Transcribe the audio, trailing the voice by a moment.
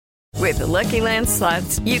With the Lucky Land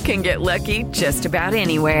Slots, you can get lucky just about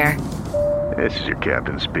anywhere. This is your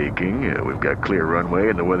captain speaking. We've got clear runway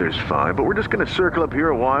and the weather's fine, but we're just going to circle up here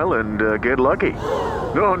a while and get lucky.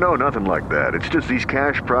 No, nothing like that. It's just these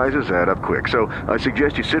cash prizes add up quick. So I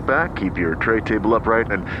suggest you sit back, keep your tray table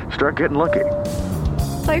upright, and start getting lucky.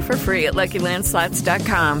 Play for free at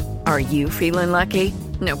LuckyLandSlots.com. Are you feeling lucky?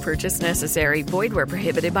 No purchase necessary. Void where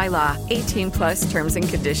prohibited by law. 18+ terms and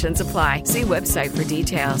conditions apply. See website for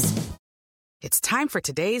details. It's time for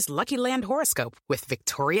today's Lucky Land horoscope with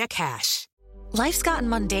Victoria Cash. Life's gotten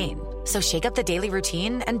mundane, so shake up the daily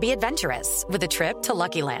routine and be adventurous with a trip to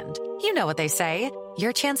Lucky Land. You know what they say,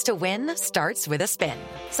 your chance to win starts with a spin.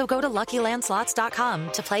 So go to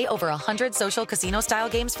LuckyLandSlots.com to play over 100 social casino-style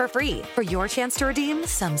games for free for your chance to redeem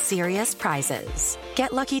some serious prizes.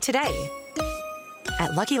 Get lucky today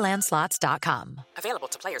at LuckyLandSlots.com. Available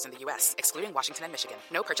to players in the U.S., excluding Washington and Michigan.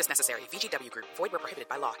 No purchase necessary. VGW Group. Void where prohibited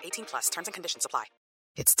by law. 18+ terms and conditions apply.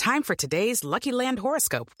 It's time for today's Lucky Land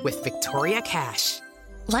horoscope with Victoria Cash.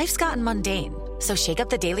 Life's gotten mundane, so shake up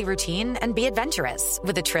the daily routine and be adventurous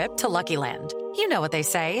with a trip to Lucky Land. You know what they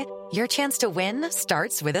say, your chance to win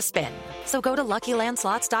starts with a spin. So go to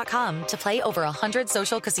LuckyLandSlots.com to play over 100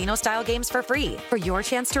 social casino-style games for free for your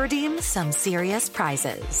chance to redeem some serious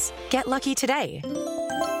prizes. Get lucky today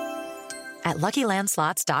at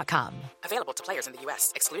LuckyLandSlots.com. Available to players in the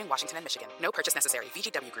U.S., excluding Washington and Michigan. No purchase necessary.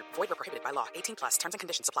 VGW Group. Void where prohibited by law. 18+ terms and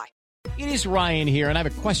conditions apply. It is Ryan here, and I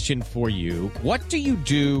have a question for you. What do you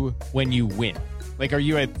do when you win? Like, are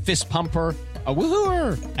you a fist pumper, a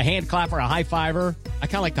woohooer, a hand clapper, a high fiver? I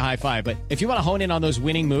kind of like the high five, but if you want to hone in on those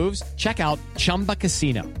winning moves, check out Chumba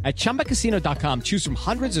Casino. At ChumbaCasino.com, choose from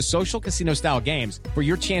hundreds of social casino-style games for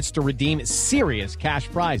your chance to redeem serious cash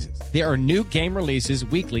prizes. There are new game releases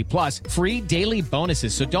weekly, plus free daily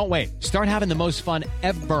bonuses, so don't wait. Start having the most fun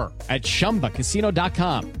ever at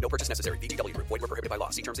ChumbaCasino.com. No purchase necessary. VGW Group. Void where prohibited by law.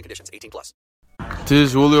 See terms and conditions. 18+. This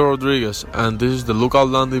is Julio Rodriguez, and this is the Lookout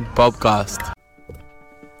Landing Podcast.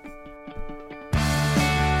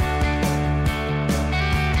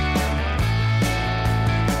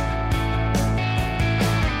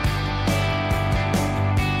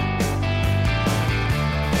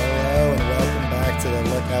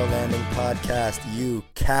 Podcast, you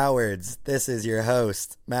cowards. This is your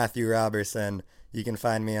host, Matthew Robertson. You can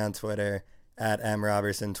find me on Twitter at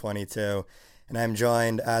mrobertson22. And I'm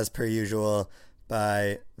joined, as per usual,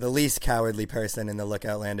 by the least cowardly person in the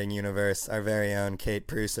Lookout Landing universe, our very own Kate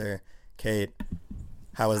Pruser. Kate,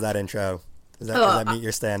 how was that intro? Does that meet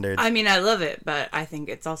your standard? I mean, I love it, but I think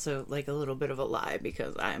it's also like a little bit of a lie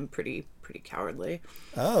because I'm pretty cowardly.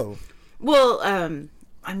 Oh. Well,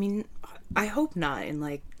 I mean, I hope not in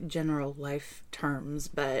like general life terms,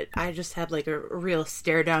 but I just had like a real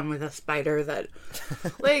stare down with a spider that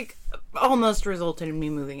like almost resulted in me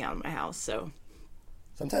moving out of my house. So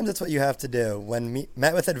sometimes it's what you have to do. When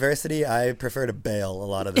met with adversity, I prefer to bail a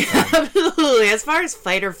lot of the time. Absolutely. As far as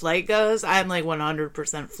fight or flight goes, I'm like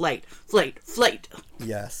 100% flight.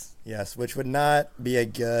 Yes, which would not be a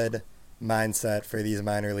good mindset for these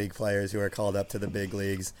minor league players who are called up to the big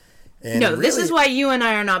leagues. And no, really, this is why you and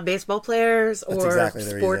I are not baseball players or exactly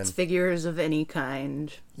sports figures of any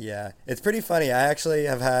kind. Yeah, it's pretty funny. I actually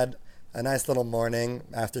have had a nice little morning,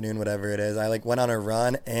 afternoon, whatever it is. I like went on a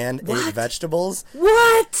run and ate vegetables.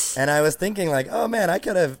 What? And I was thinking like, oh man, I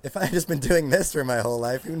could have, if I had just been doing this for my whole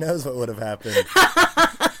life, who knows what would have happened.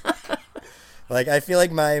 Like, I feel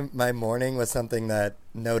like my morning was something that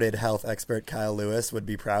noted health expert Kyle Lewis would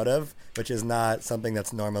be proud of, which is not something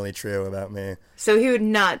that's normally true about me. So he would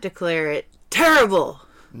not declare it terrible.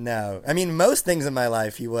 No. I mean, most things in my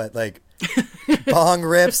life he would, like, bong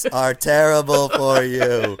rips are terrible for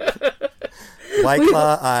you. White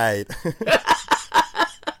Claw, I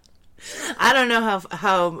don't know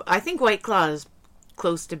how I think White Claw is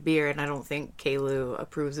close to beer, and I don't think Kalu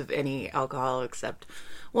approves of any alcohol except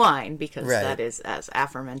wine, because that is, as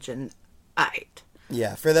aforementioned,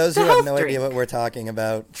 Yeah, for those who have no idea what we're talking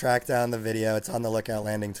about, track down the video. It's on the Lookout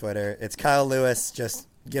Landing Twitter. It's Kyle Lewis just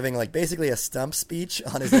giving like basically a stump speech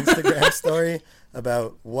on his Instagram story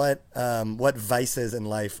about what vices in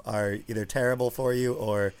life are either terrible for you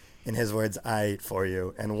or, in his words, aight for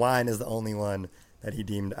you. And wine is the only one that he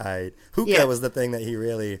deemed aight. Hookah was the thing that he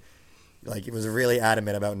really, like, he was really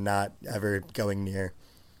adamant about not ever going near.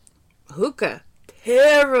 Hookah.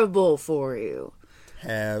 Terrible for you.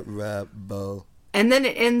 Terrible. And then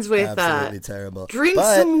it ends with absolutely terrible. Drink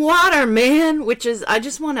some water, man. Which is, I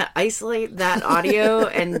just want to isolate that audio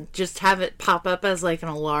and just have it pop up as like an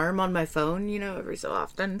alarm on my phone, you know, every so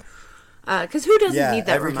often. Because who doesn't need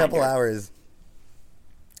that every reminder? couple hours.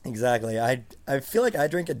 Exactly. I feel like I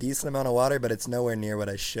drink a decent amount of water, but it's nowhere near what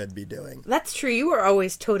I should be doing. That's true. You were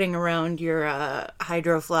always toting around your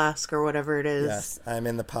hydro flask or whatever it is. Yes, I'm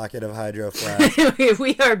in the pocket of Hydro Flask.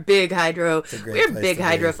 We are big hydro. We're big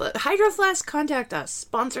Hydro Flask. Hydro Flask, contact us.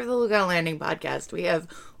 Sponsor the Lookout Landing podcast. We have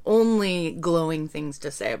only glowing things to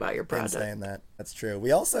say about your Been product. saying that. That's true.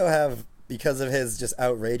 We also have, because of his just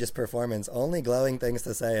outrageous performance, only glowing things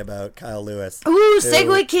to say about Kyle Lewis. Ooh,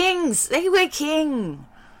 Segway Kings! Segway King!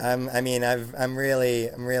 I'm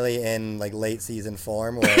really in like late season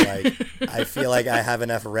form where like I feel like I have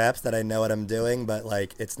enough reps that I know what I'm doing, but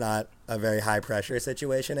like it's not a very high pressure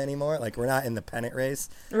situation anymore. Like we're not in the pennant race.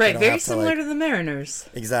 Right, very similar to the Mariners.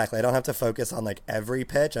 Exactly. I don't have to focus on like every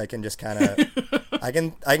pitch. I can just kind of I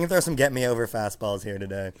can throw some get me over fastballs here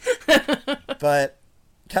today. But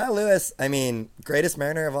Kyle Lewis, I mean, greatest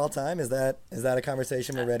Mariner of all time. Is that a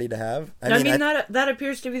conversation we're ready to have? I mean that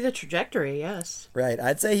appears to be the trajectory. Yes. Right.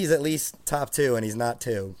 I'd say he's at least top 2, and he's not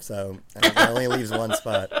 2. So that only leaves one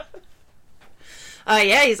spot.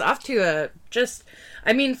 Yeah, he's off to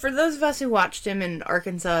I mean, for those of us who watched him in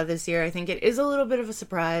Arkansas this year, I think it is a little bit of a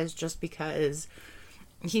surprise just because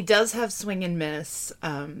he does have swing and miss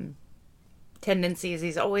tendencies.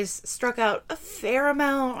 He's always struck out a fair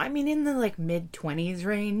amount. I mean, in the like mid-20s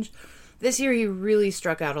range. This year he really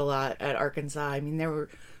struck out a lot at Arkansas. I mean, there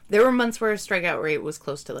were months where his strikeout rate was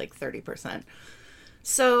close to like 30%.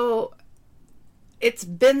 So it's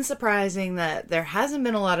been surprising that there hasn't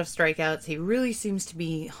been a lot of strikeouts. He really seems to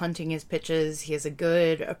be hunting his pitches. He has a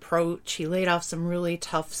good approach. He laid off some really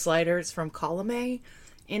tough sliders from Colomé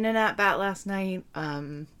in an at-bat last night.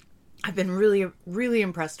 I've been really, really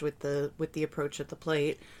impressed with the approach at the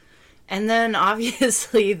plate. And then,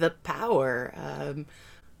 obviously, the power.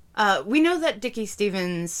 We know that Dickie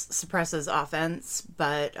Stevens suppresses offense,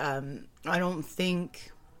 but I don't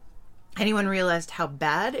think anyone realized how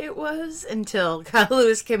bad it was until Kyle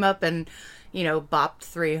Lewis came up and, bopped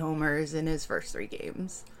 3 homers in his first 3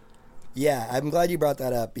 games. Yeah, I'm glad you brought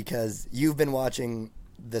that up because you've been watching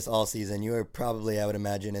this all season. You are probably, I would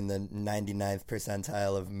imagine, in the 99th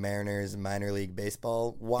percentile of Mariners minor league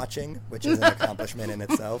baseball watching, which is an accomplishment in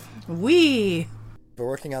itself. We're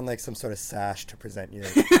working on like some sort of sash to present you.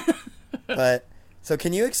 But so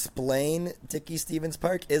can you explain Dickie Stevens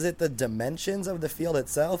Park? Is it the dimensions of the field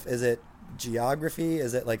itself? Is it geography?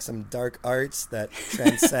 Is it like some dark arts that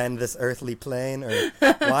transcend this earthly plane? Or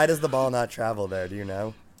why does the ball not travel there? Do you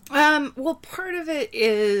know? Well, part of it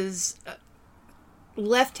is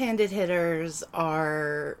left-handed hitters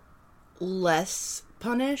are less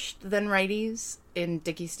punished than righties in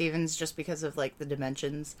Dickie Stevens just because of like the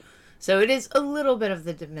dimensions. So it is a little bit of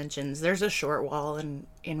the dimensions. There's a short wall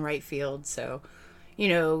in right field, so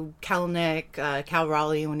Kalanick, Cal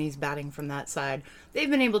Raleigh when he's batting from that side, they've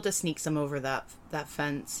been able to sneak some over that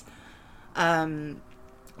fence.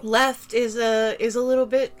 Left is a little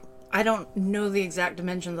bit. I don't know the exact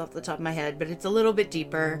dimensions off the top of my head, but it's a little bit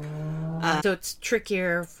deeper. So it's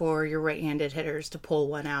trickier for your right-handed hitters to pull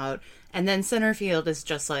one out. And then center field is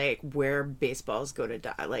just like where baseballs go to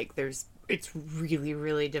die. Like it's really,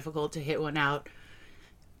 really difficult to hit one out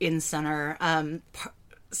in center.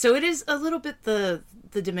 So it is a little bit the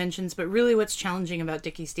dimensions, but really what's challenging about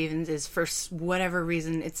Dickie Stevens is for whatever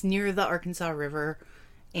reason, it's near the Arkansas River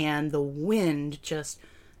and the wind just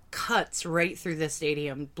cuts right through the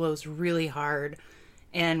stadium, blows really hard.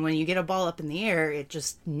 And when you get a ball up in the air, it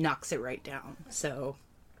just knocks it right down. So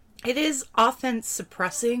it is offense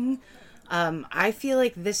suppressing. I feel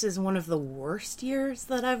like this is one of the worst years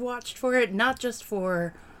that I've watched for it, not just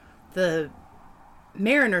for the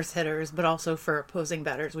Mariners hitters, but also for opposing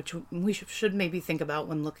batters, which we should maybe think about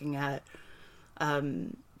when looking at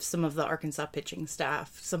some of the Arkansas pitching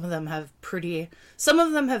staff. Some of them have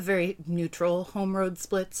very neutral home road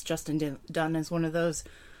splits. Justin Dunn is one of those.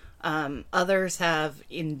 Others have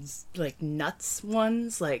in like nuts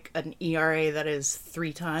ones, like an ERA that is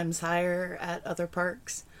 3 times higher at other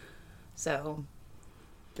parks. So,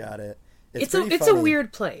 got it. It's a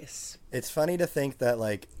weird place. It's funny to think that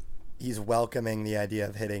like he's welcoming the idea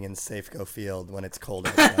of hitting in Safeco Field when it's cold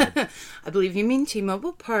outside. I believe you mean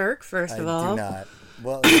T-Mobile Park, first of all. I do not.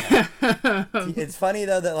 Well, yeah. It's funny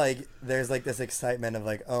though that like there's like this excitement of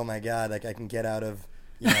like, oh my god, like I can get out of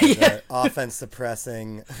the offense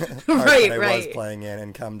suppressing part that I was playing in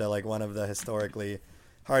and come to like one of the historically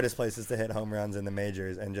hardest places to hit home runs in the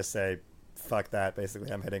majors and just say, fuck that,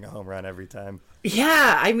 basically I'm hitting a home run every time.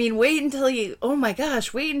 Yeah, I mean, wait until he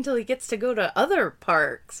gets to go to other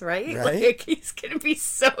parks, right? Like, he's gonna be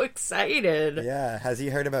so excited. Yeah, has he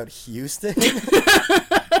heard about Houston?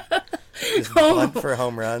 just bunt for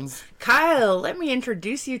home runs. Kyle, let me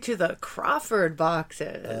introduce you to the Crawford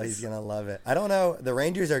boxes. Oh, he's going to love it. I don't know. The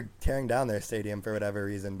Rangers are tearing down their stadium for whatever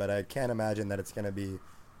reason, but I can't imagine that it's going to be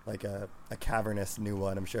like a cavernous new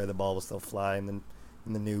one. I'm sure the ball will still fly in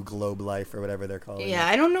the new Globe Life or whatever they're calling it. Yeah,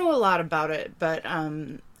 I don't know a lot about it, but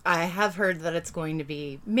I have heard that it's going to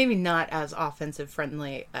be maybe not as offensive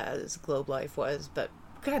friendly as Globe Life was, but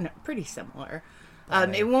kind of pretty similar.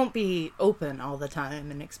 It won't be open all the time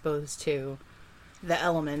and exposed to the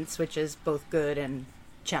elements, which is both good and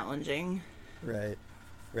challenging. Right.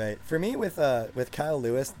 For me, with Kyle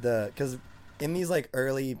Lewis, because in these like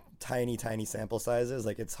early tiny sample sizes,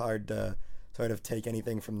 like it's hard to sort of take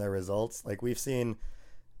anything from their results. Like we've seen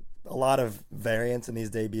a lot of variance in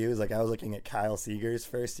these debuts. Like I was looking at Kyle Seager's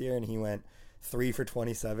first year, and he went 3 for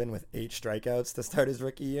 27 with 8 strikeouts to start his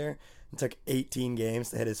rookie year, and took 18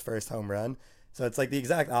 games to hit his first home run. So it's like the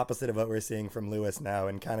exact opposite of what we're seeing from Lewis now,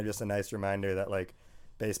 and kind of just a nice reminder that like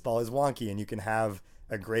baseball is wonky and you can have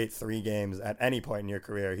a great 3 games at any point in your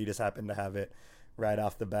career. He just happened to have it right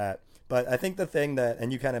off the bat. But I think the thing that,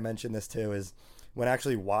 and you kind of mentioned this too, is when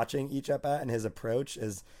actually watching each at-bat and his approach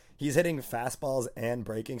is he's hitting fastballs and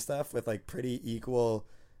breaking stuff with like pretty equal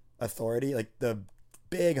authority. Like the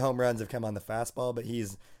big home runs have come on the fastball, but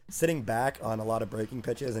he's sitting back on a lot of breaking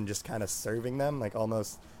pitches and just kind of serving them like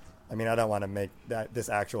almost, I mean, I don't want to make this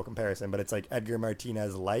actual comparison, but it's like Edgar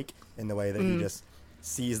Martinez-like in the way that he just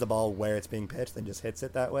sees the ball where it's being pitched and just hits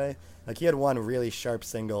it that way. Like he had one really sharp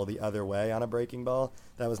single the other way on a breaking ball.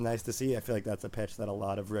 That was nice to see. I feel like that's a pitch that a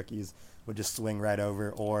lot of rookies would just swing right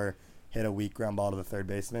over or hit a weak ground ball to the third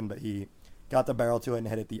baseman, but he got the barrel to it and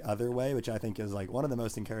hit it the other way, which I think is like one of the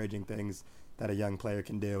most encouraging things that a young player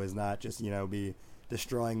can do, is not just, be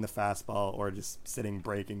destroying the fastball or just sitting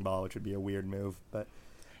breaking ball, which would be a weird move. But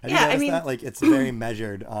have you noticed that? Like it's very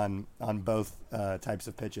measured on both types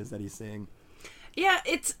of pitches that he's seeing. Yeah,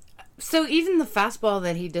 so even the fastball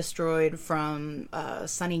that he destroyed from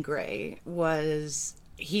Sonny Gray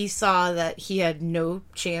he saw that he had no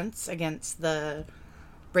chance against the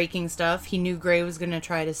breaking stuff. He knew Gray was going to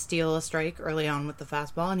try to steal a strike early on with the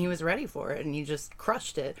fastball, and he was ready for it, and he just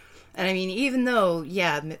crushed it. And I mean, even though,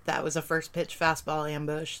 that was a first pitch fastball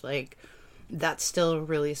ambush, like that's still a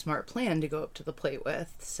really smart plan to go up to the plate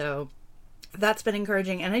with. So that's been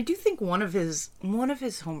encouraging. And I do think one of his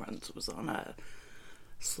home runs was on a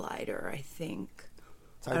slider, I think.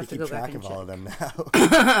 It's hard to keep track of all of them now.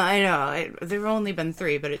 I know. There have only been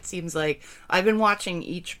 3, but it seems like I've been watching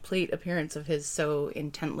each plate appearance of his so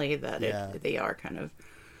intently that they are kind of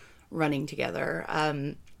running together.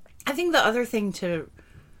 I think the other thing to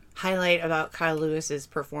highlight about Kyle Lewis's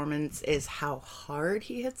performance is how hard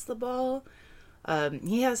he hits the ball.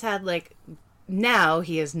 He has had now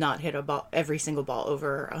he has not hit every single ball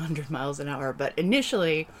over 100 miles an hour, but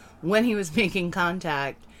initially when he was making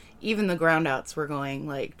contact, even the groundouts were going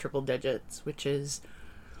like triple digits, which is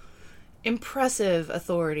impressive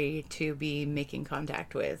authority to be making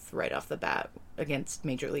contact with right off the bat against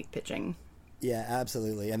major league pitching. Yeah,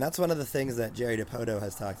 absolutely. And that's one of the things that Jerry Dipoto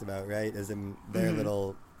has talked about, right? Is in their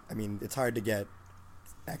little, I mean, it's hard to get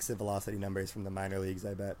exit velocity numbers from the minor leagues,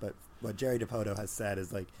 I bet. But what Jerry Dipoto has said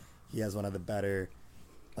is like he has one of the better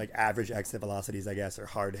average exit velocities, I guess, or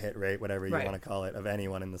hard hit rate, whatever you want to call it, of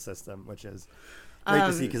anyone in the system, which is great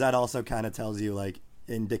to see, because that also kind of tells you, like,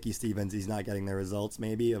 in Dickie Stevens, he's not getting the results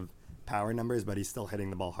maybe of power numbers, but he's still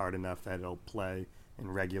hitting the ball hard enough that it'll play in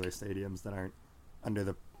regular stadiums that aren't under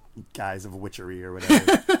the guise of witchery or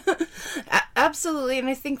whatever. Absolutely, and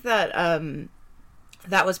I think that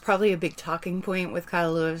that was probably a big talking point with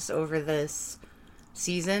Kyle Lewis over this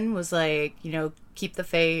season, was keep the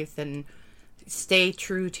faith and stay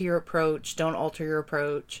true to your approach, don't alter your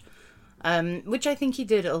approach, which I think he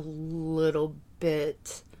did a little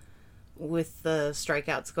bit with the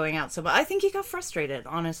strikeouts going out. So, but I think he got frustrated,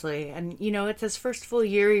 honestly. And, it's his first full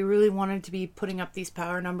year. He really wanted to be putting up these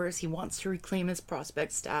power numbers. He wants to reclaim his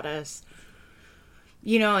prospect status.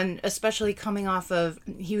 And especially coming off of,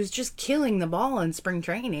 he was just killing the ball in spring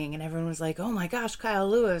training. And everyone was like, oh my gosh, Kyle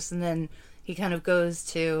Lewis. And then he kind of goes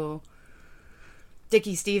to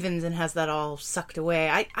Dickie Stevens and has that all sucked away.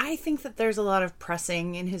 I think that there's a lot of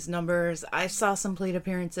pressing in his numbers. I saw some plate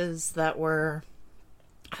appearances that were...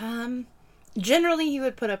 generally he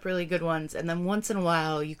would put up really good ones, and then once in a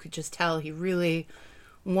while you could just tell he really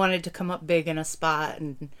wanted to come up big in a spot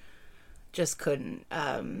and just couldn't.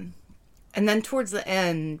 And then towards the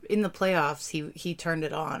end, in the playoffs, he turned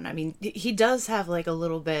it on. I mean, he does have a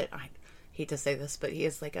little bit, I hate to say this, but he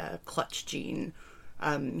has a clutch gene.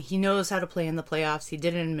 He knows how to play in the playoffs. He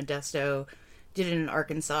did it in Modesto, did it in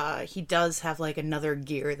Arkansas. He does have another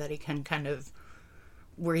gear that he can kind of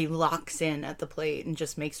where he locks in at the plate and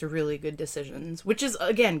just makes really good decisions, which is,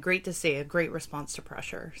 again, great to see, a great response to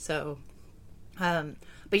pressure. So,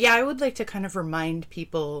 but yeah, I would like to kind of remind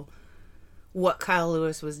people what Kyle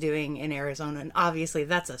Lewis was doing in Arizona. And obviously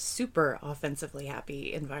that's a super offensively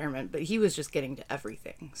happy environment, but he was just getting to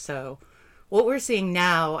everything. So what we're seeing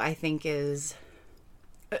now, I think, is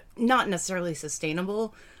not necessarily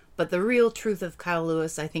sustainable, but the real truth of Kyle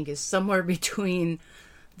Lewis, I think, is somewhere between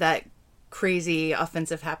that crazy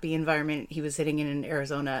offensive happy environment he was hitting in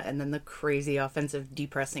Arizona and then the crazy offensive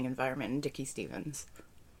depressing environment in Dickie Stevens.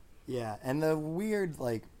 Yeah, and the weird,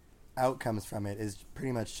 like, outcomes from it is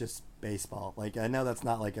pretty much just baseball. Like, I know that's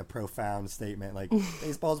not, like, a profound statement. Like,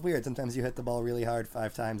 baseball's weird. Sometimes you hit the ball really hard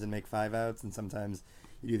 5 times and make 5 outs, and sometimes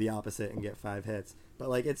you do the opposite and get 5 hits. But,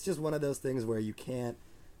 like, it's just one of those things where you can't,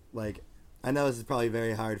 like, I know this is probably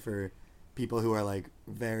very hard for people who are, like,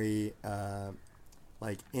 very,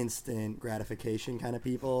 like, instant gratification kind of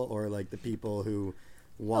people, or, like, the people who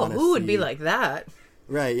want to who would be like that?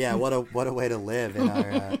 Right, yeah. What a way to live in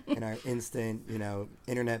our instant,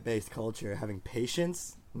 internet-based culture. Having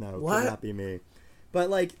patience? No, could not be me. But,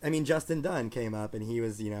 like, I mean, Justin Dunn came up and he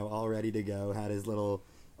was, all ready to go. Had his little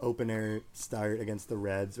opener start against the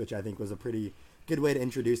Reds, which I think was a pretty good way to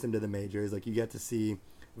introduce him to the majors. Like, you get to see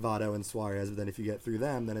Votto and Suarez, but then if you get through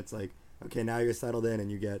them, then it's like, okay, now you're settled in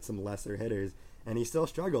and you get some lesser hitters. And he still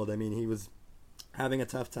struggled. I mean, he was having a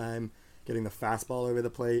tough time getting the fastball over the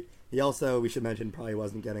plate. He also, we should mention, probably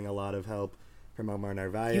wasn't getting a lot of help from Omar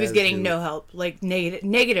Narvaez. He was getting no help, like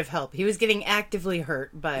negative help. He was getting actively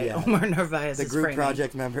hurt by Omar Narvaez. The group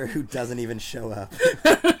project member who doesn't even show up.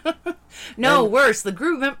 Worse, the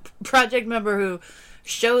group project member who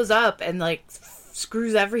shows up and, like,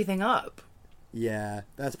 screws everything up. Yeah,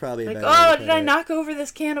 that's probably like, oh, did I knock over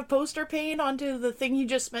this can of poster paint onto the thing you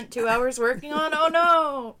just spent 2 hours working on? Oh,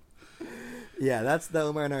 no. Yeah, that's the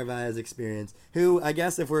Omar Narvaez experience, who I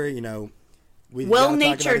guess if we're,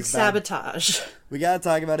 well-natured sabotage. We got to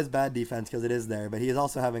talk about his bad defense because it is there, but he is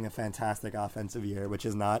also having a fantastic offensive year, which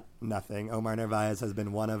is not nothing. Omar Narvaez has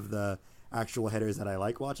been one of the actual hitters that I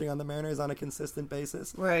like watching on the Mariners on a consistent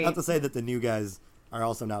basis. Right. Not to say that the new guys are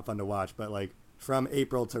also not fun to watch, but, like, from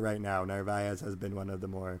April to right now, Narvaez has been one of the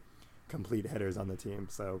more complete hitters on the team.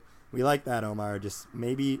 So we like that, Omar. Just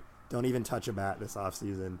maybe don't even touch a bat this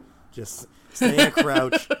offseason. Just stay in a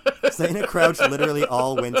crouch. Stay in a crouch literally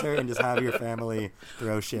all winter and just have your family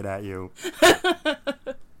throw shit at you.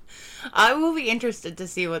 I will be interested to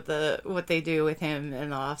see what they do with him in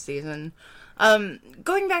the offseason.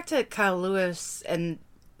 Going back to Kyle Lewis and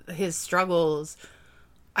his struggles,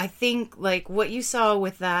 I think, like, what you saw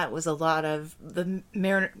with that was a lot of Andy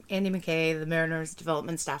McKay, the Mariners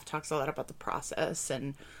development staff, talks a lot about the process,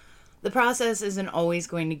 and the process isn't always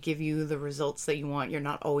going to give you the results that you want. You're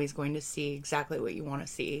not always going to see exactly what you want to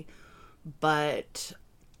see, but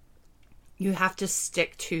you have to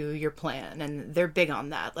stick to your plan, and they're big on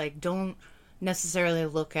that. Like, don't necessarily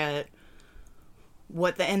look at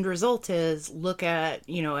what the end result is. Look at,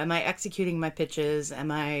 am I executing my pitches? Am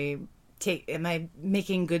I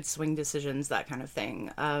making good swing decisions? That kind of thing.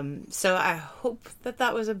 So I hope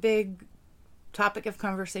that was a big topic of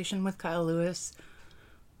conversation with Kyle Lewis.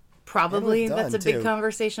 Probably that's a big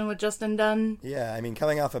conversation with Justin Dunn. Yeah, I mean,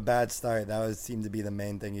 coming off a bad start, that would seem to be the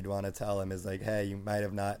main thing you'd want to tell him is, like, hey, you might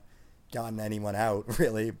have not gotten anyone out,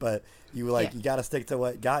 really, but you got to stick to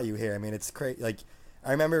what got you here. I mean, it's crazy. Like,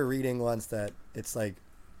 I remember reading once that it's like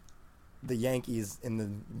the Yankees in the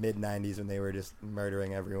mid-'90s when they were just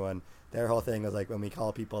murdering everyone. Their whole thing was, like, when we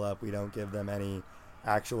call people up, we don't give them any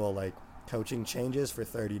actual, like, coaching changes for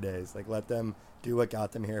 30 days. Like, let them do what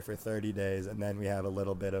got them here for 30 days, and then we have a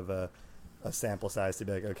little bit of a sample size to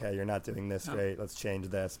be like, okay, you're not doing this great, let's change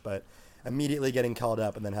this. But immediately getting called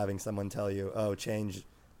up and then having someone tell you, oh, change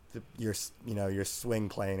your swing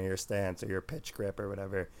plane or your stance or your pitch grip or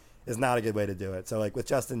whatever is not a good way to do it. So, like, with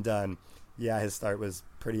Justin Dunn, yeah, his start was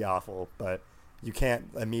pretty awful, but you can't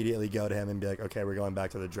immediately go to him and be like, okay, we're going back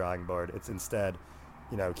to the drawing board. It's instead,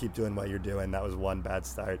 keep doing what you're doing. That was one bad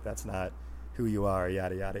start. That's not who you are,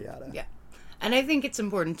 yada, yada, yada. Yeah. And I think it's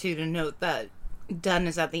important, too, to note that Dunn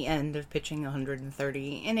is at the end of pitching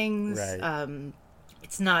 130 innings. Right.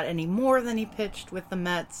 It's not any more than he pitched with the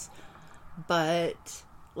Mets, but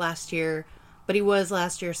he was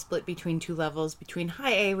last year split between 2 levels, between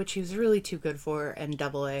high A, which he was really too good for, and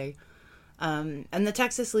double A. And the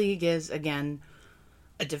Texas League is, again,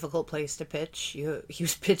 a difficult place to pitch. He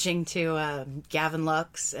was pitching to Gavin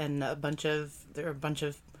Lux and there are a bunch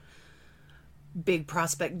of big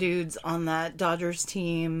prospect dudes on that Dodgers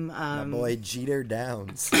team. My boy Jeter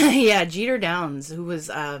Downs. Yeah, Jeter Downs, who was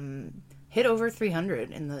hit over 300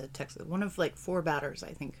 in the Texas. One of like 4 batters,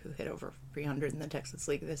 I think, who hit over 300 in the Texas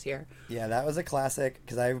League this year. Yeah, that was a classic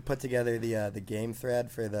because I put together the game thread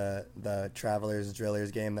for the Travelers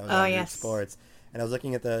Drillers game that was on Root Sports, and I was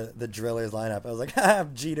looking at the Drillers lineup. I was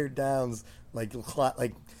like, Jeter Downs, like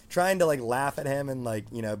trying to like laugh at him and like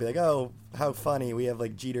be like, oh, how funny, we have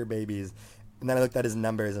like Jeter babies. And then I looked at his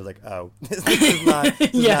numbers and I was like, oh, this is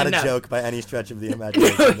not a joke by any stretch of the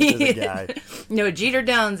imagination. This is a guy. No, Jeter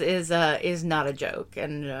Downs is not a joke.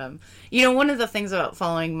 And, one of the things about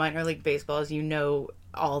following minor league baseball is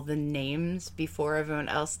all the names before everyone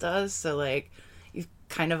else does. So, like, you've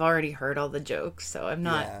kind of already heard all the jokes. So I'm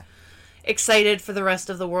not excited for the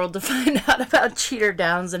rest of the world to find out about Jeter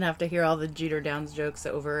Downs and have to hear all the Jeter Downs jokes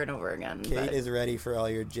over and over again. Kate is ready for all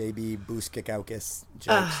your JB Buskikaukis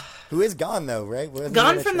jokes. Who is gone, though, right?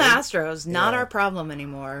 Gone from the Astros. Not our problem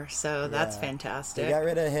anymore, so that's fantastic. They got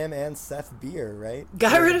rid of him and Seth Beer, right?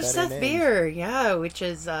 Got rid of Seth Beer, which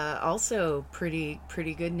is also pretty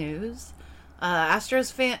good news.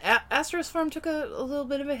 Astros farm took a little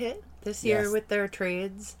bit of a hit this year with their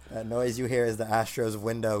trades. That noise you hear is the Astros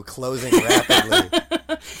window closing rapidly.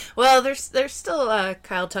 Well, there's still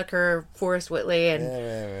Kyle Tucker, Forrest Whitley,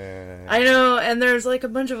 and I know, and there's like a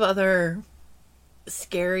bunch of other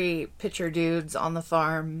scary pitcher dudes on the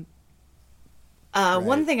farm.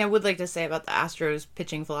 One thing I would like to say about the Astros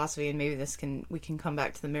pitching philosophy, and maybe we can come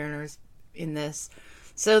back to the Mariners in this.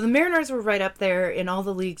 So the Mariners were right up there in all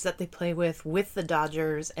the leagues that they play with the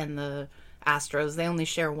Dodgers and the Astros. They only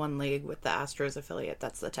share one league with the Astros affiliate.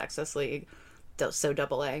 That's the Texas League, so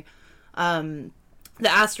AA. The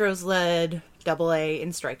Astros led AA in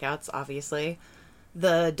strikeouts, obviously.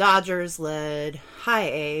 The Dodgers led High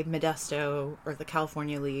A, Modesto, or the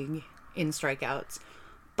California League, in strikeouts.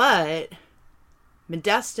 But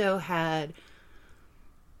Modesto had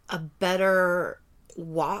a better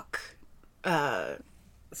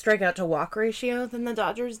strikeout to walk ratio than the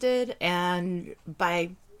Dodgers did, and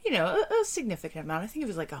by a significant amount. I think it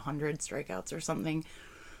was like 100 strikeouts or something.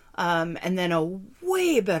 And then a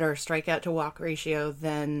way better strikeout to walk ratio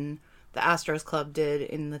than the Astros club did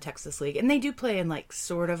in the Texas League. And they do play in like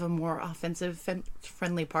sort of a more offensive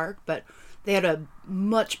friendly park, but they had a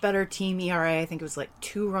much better team ERA. I think it was like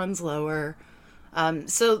 2 runs lower.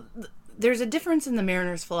 So there's a difference in the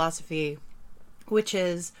Mariners' philosophy, which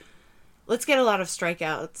is let's get a lot of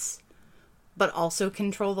strikeouts, but also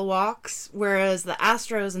control the walks. Whereas the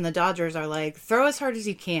Astros and the Dodgers are like, throw as hard as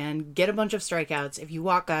you can, get a bunch of strikeouts. If you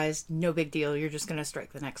walk guys, no big deal. You're just going to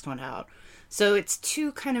strike the next one out. So it's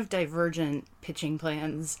 2 kind of divergent pitching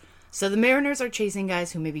plans. So the Mariners are chasing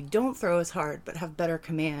guys who maybe don't throw as hard, but have better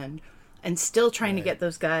command, and still trying to get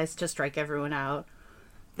those guys to strike everyone out.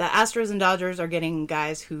 The Astros and Dodgers are getting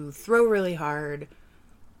guys who throw really hard,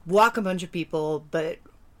 walk a bunch of people, but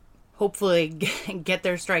hopefully get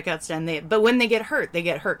their strikeouts done. But when they get hurt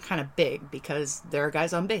kind of big because there are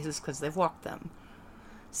guys on bases because they've walked them.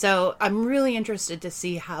 So I'm really interested to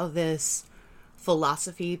see how this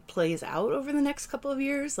philosophy plays out over the next couple of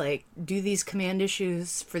years. Like, do these command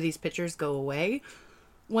issues for these pitchers go away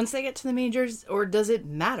once they get to the majors? Or does it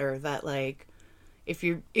matter that, like, if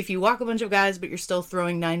you walk a bunch of guys but you're still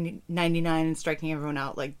throwing 99 and striking everyone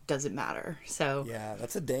out, like, does it matter? So yeah,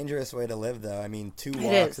 that's a dangerous way to live, though. I mean, 2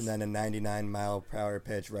 walks and then a 99-mile-per-hour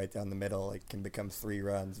pitch right down the middle, like, can become 3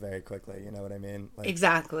 runs very quickly. You know what I mean? Like,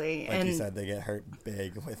 exactly. Like you said, they get hurt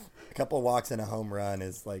big. With a couple walks and a home run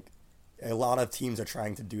is like, a lot of teams are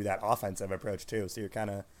trying to do that offensive approach too. So you're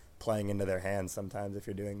kind of playing into their hands sometimes if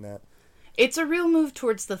you're doing that. It's a real move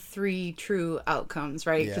towards the 3 true outcomes,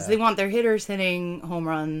 right? Because they want their hitters hitting home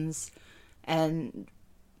runs, and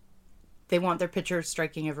they want their pitchers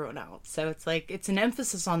striking everyone out. So it's like, it's an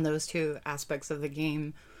emphasis on those 2 aspects of the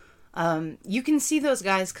game. You can see those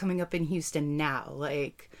guys coming up in Houston now.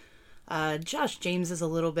 Like, Josh James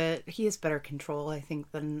he has better control, I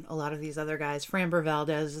think, than a lot of these other guys. Framber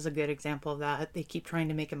Valdez is a good example of that. They keep trying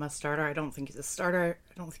to make him a starter. I don't think he's a starter.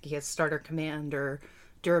 I don't think he has starter command or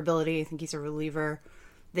durability. I think he's a reliever.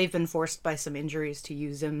 They've been forced by some injuries to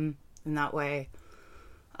use him in that way.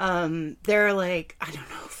 They're like, I don't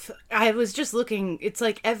know. I was just looking. It's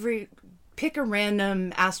like pick a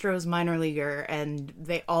random Astros minor leaguer, and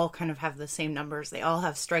they all kind of have the same numbers. They all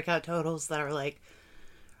have strikeout totals that are like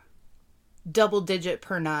double digit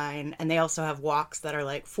per 9, and they also have walks that are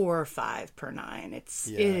like 4 or 5 per 9. It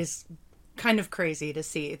is kind of crazy to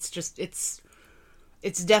see. It's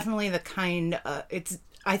definitely the kind.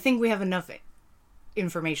 I think we have enough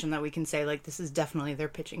information that we can say, like, this is definitely their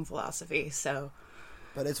pitching philosophy. So,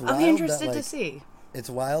 but it's I'll be interested to see. It's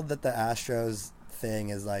wild that the Astros thing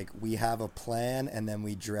is like we have a plan and then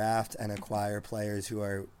we draft and acquire players who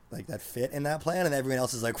are like that fit in that plan, and everyone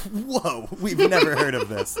else is like, whoa, we've never heard of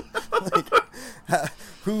this.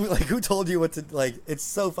 Who told you what to like? It's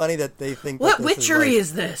so funny that they think what that this witchery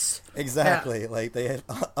is this? Exactly, yeah. Like they have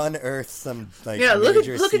unearthed some like look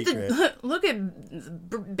major at look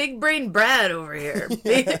at big brain Brad over here.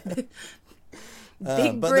 Big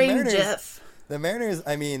brain Jeff. The Mariners,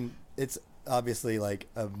 I mean, it's obviously like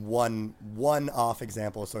a one-off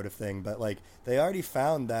example sort of thing, but like they already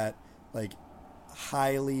found that like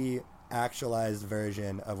highly actualized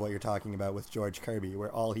version of what you're talking about with George Kirby,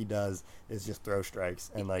 where all he does is just throw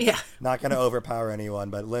strikes and like not going to overpower anyone,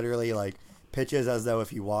 but literally like pitches as though if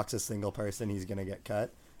he walks a single person, he's going to get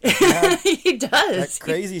cut. He does. That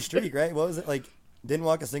crazy streak, right? What was it like? Didn't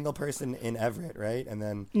walk a single person in Everett, right? And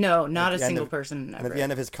then no, not a single person in Everett. And at the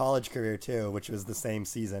end of his college career too, which was the same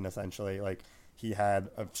season essentially, like he had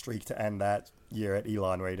a streak to end that year at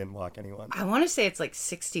Elon where he didn't walk anyone. I want to say it's like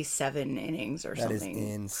 67 innings or something. That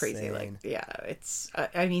is insane. Crazy. Like, yeah, it's.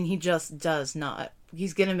 I mean, he just does not.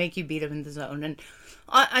 He's gonna make you beat him in the zone, and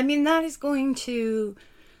I mean that is going to.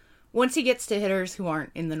 Once he gets to hitters who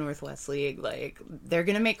aren't in the Northwest League, like they're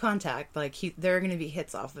gonna make contact. Like there are gonna be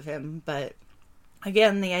hits off of him, but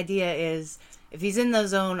again, the idea is if he's in the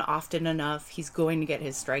zone often enough, he's going to get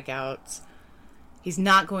his strikeouts. He's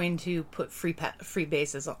not going to put free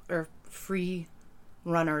bases or free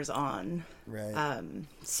runners on. Right.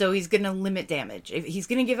 So he's going to limit damage. He's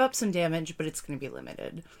going to give up some damage, but it's going to be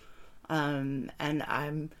limited. And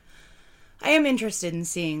I am interested in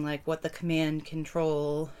seeing like what the command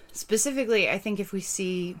control specifically. I think if we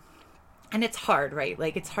see, and it's hard, right?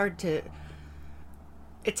 Like it's hard to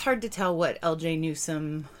tell what LJ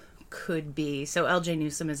Newsome could be. So LJ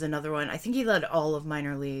Newsome is another one. I think he led all of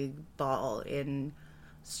minor league ball in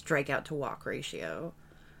strikeout to walk ratio.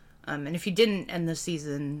 And if he didn't end the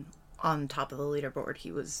season on top of the leaderboard,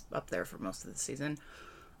 he was up there for most of the season.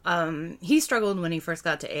 He struggled when he first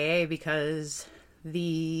got to AA because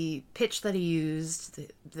the pitch that he used,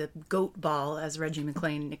 the goat ball, as Reggie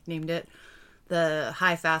McClain nicknamed it, the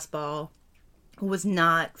high fastball, was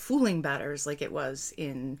not fooling batters like it was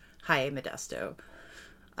in high A Modesto.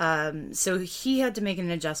 So he had to make an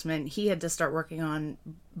adjustment. He had to start working on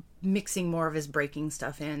mixing more of his breaking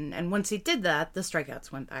stuff in. And once he did that, the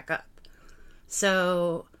strikeouts went back up.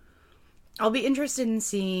 So I'll be interested in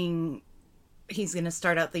seeing, he's going to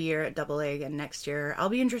start out the year at AA again next year. I'll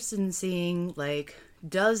be interested in seeing, like,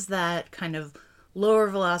 does that kind of lower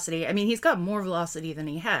velocity, I mean, he's got more velocity than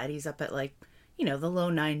he had. He's up at, like, you know, the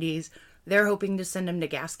low 90s. They're hoping to send him to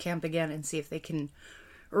gas camp again and see if they can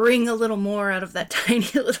wring a little more out of that tiny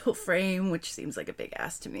little frame, which seems like a big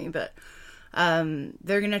ask to me, but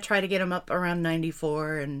they're going to try to get him up around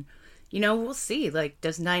 94, and, you know, we'll see. Like,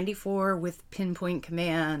 does 94 with pinpoint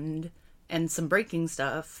command and some breaking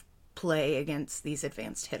stuff play against these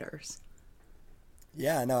advanced hitters?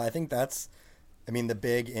 Yeah, no, I think that's, I mean, the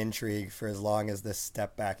big intrigue for as long as this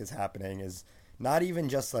step back is happening is not even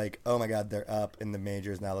just like, oh my God, they're up in the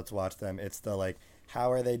majors, now let's watch them. It's the, like,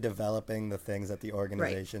 how are they developing the things that the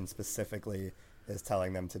organization specifically is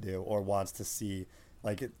telling them to do or wants to see,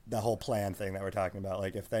 like the whole plan thing that we're talking about.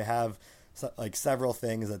 Like if they have like several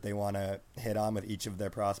things that they want to hit on with each of their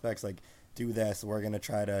prospects, like do this, we're going to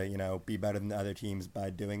try to, you know, be better than the other teams by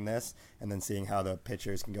doing this, and then seeing how the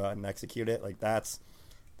pitchers can go out and execute it. Like that's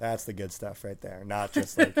the good stuff right there. Not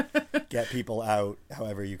just like get people out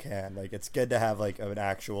however you can. Like it's good to have like an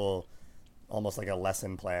actual, almost like a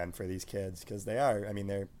lesson plan for these kids, because they are, I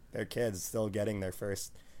mean, they're kids still getting their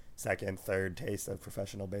first, second, third taste of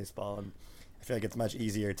professional baseball. And I feel like it's much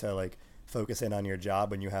easier to like focus in on your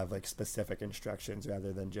job when you have like specific instructions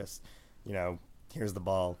rather than just, you know, here's the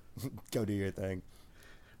ball, go do your thing.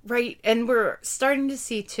 Right. And we're starting to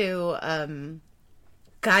see too,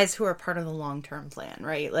 guys who are part of the long-term plan,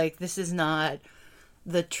 right? Like this is not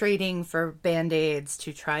the trading for Band-Aids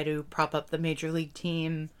to try to prop up the major league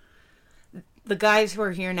team. The guys who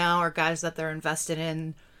are here now are guys that they're invested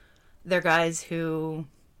in. They're guys who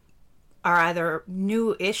are either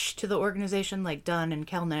new-ish to the organization, like Dunn and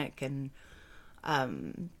Kelnick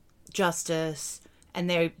and Justice, and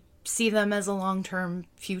they see them as a long-term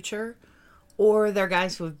future, or they're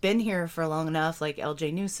guys who have been here for long enough, like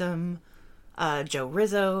LJ Newsome, Joe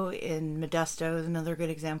Rizzo in Modesto is another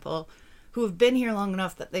good example, who have been here long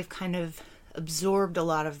enough that they've kind of absorbed a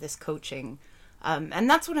lot of this coaching. And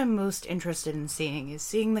that's what I'm most interested in seeing, is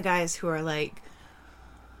seeing the guys who are like,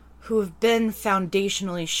 who have been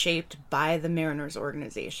foundationally shaped by the Mariners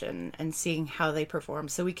organization and seeing how they perform.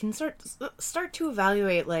 So we can start to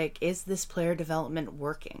evaluate, like, is this player development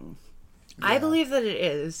working? Yeah. I believe that it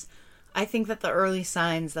is. I think that the early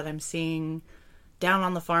signs that I'm seeing down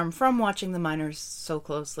on the farm from watching the minors so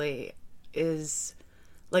closely is,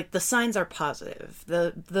 like, the signs are positive.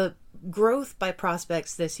 The growth by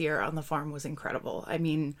prospects this year on the farm was incredible. I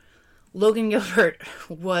mean, Logan Gilbert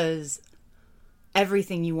was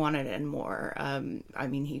everything you wanted and more. I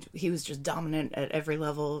mean, he was just dominant at every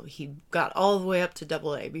level. He got all the way up to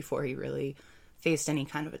AA before he really faced any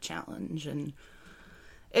kind of a challenge, and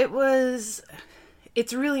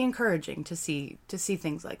it's really encouraging to see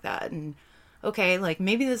things like that. And okay, like,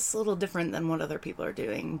 maybe this is a little different than what other people are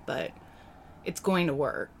doing, but it's going to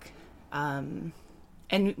work. And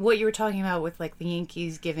what you were talking about with, like, the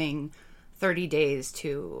Yankees giving 30 days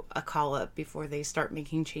to a call-up before they start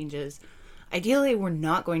making changes, ideally we're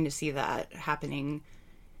not going to see that happening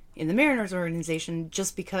in the Mariners organization,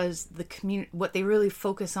 just because what they really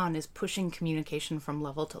focus on is pushing communication from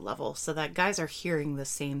level to level so that guys are hearing the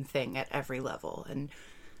same thing at every level. And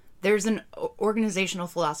there's an organizational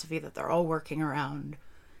philosophy that they're all working around.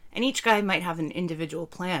 And each guy might have an individual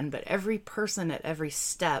plan, but every person at every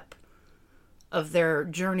step of their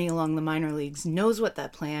journey along the minor leagues knows what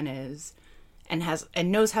that plan is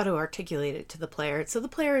and knows how to articulate it to the player. So the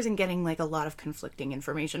player isn't getting, like, a lot of conflicting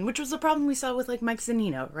information, which was the problem we saw with, like, Mike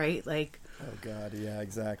Zunino, right? Like, oh God, yeah,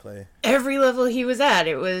 exactly. Every level he was at,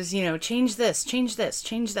 it was, change this, change this,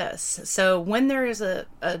 change this. So when there is a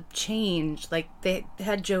change, like, they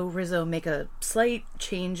had Joe Rizzo make a slight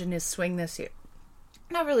change in his swing this year.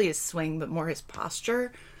 Not really his swing, but more his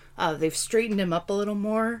posture. They've straightened him up a little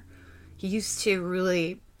more. He used to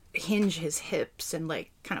really hinge his hips and,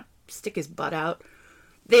 like, kind of stick his butt out.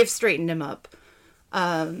 They've straightened him up.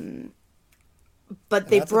 But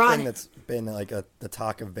they that's brought... the thing that's been, like, the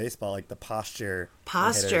talk of baseball, like, the posture.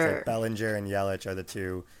 Posture. Like, Bellinger and Yelich are the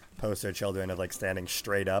two poster children of, like, standing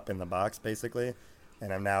straight up in the box, basically.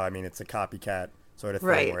 And now, I mean, it's a copycat sort of thing,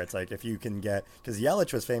 right, where it's like, if you can get... Because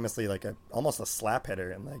Yelich was famously, like, almost a slap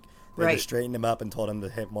hitter, and, like, they just straightened him up and told him to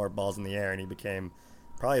hit more balls in the air, and he became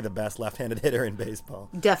probably the best left-handed hitter in baseball.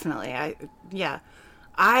 Definitely.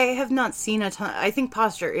 I have not seen a ton. I think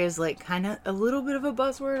posture is, like, kind of a little bit of a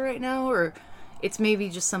buzzword right now, or it's maybe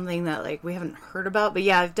just something that, like, we haven't heard about. But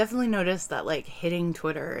yeah, I've definitely noticed that, like, hitting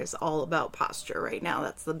Twitter is all about posture right now.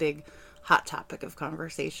 That's the big hot topic of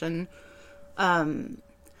conversation.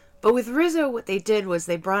 But with Rizzo, what they did was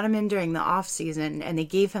they brought him in during the off season and they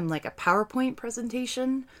gave him, like, a PowerPoint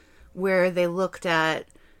presentation where they looked at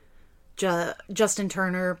Justin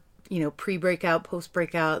Turner, pre-breakout,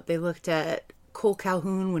 post-breakout. They looked at Cole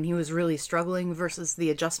Calhoun when he was really struggling versus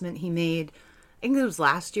the adjustment he made. I think it was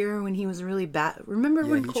last year when he was really bad. Remember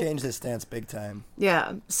when he changed his stance big time.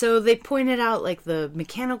 Yeah. So they pointed out, like, the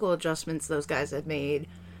mechanical adjustments those guys had made,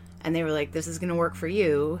 and they were like, this is going to work for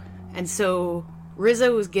you. And so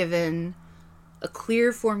Rizzo was given a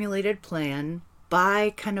clear formulated plan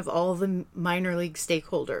by kind of all the minor league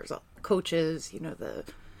stakeholders, coaches, the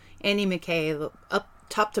Andy McKay, up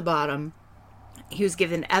top to bottom. He was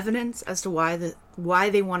given evidence as to why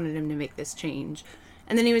they wanted him to make this change.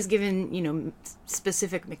 And then he was given,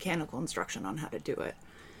 specific mechanical instruction on how to do it.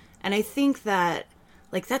 And I think that,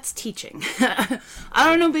 like, that's teaching. I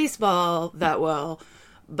don't know baseball that well,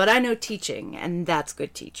 but I know teaching, and that's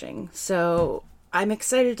good teaching. So I'm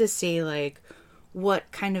excited to see, like,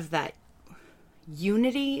 what kind of that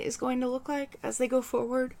unity is going to look like as they go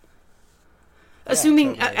forward. Yeah,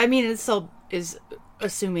 assuming, totally. I mean, it still is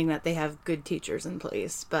assuming that they have good teachers in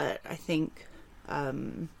place, but I think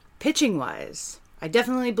pitching-wise, I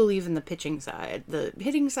definitely believe in the pitching side. The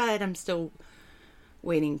hitting side, I'm still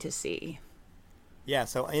waiting to see. Yeah,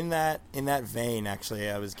 so in that vein, actually,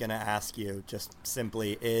 I was going to ask you just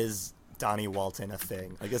simply, is Donnie Walton a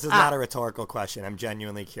thing? Like, this is not a rhetorical question. I'm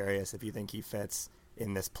genuinely curious if you think he fits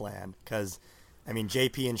in this plan. Because, I mean,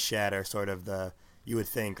 JP and Shed are sort of you would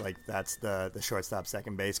think, like, that's the shortstop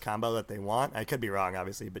second base combo that they want. I could be wrong,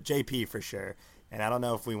 obviously, but JP for sure. And I don't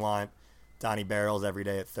know if we want Donnie Barrels every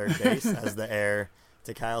day at third base as the heir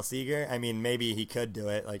to Kyle Seager. I mean, maybe he could do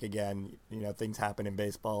it. Like, again, things happen in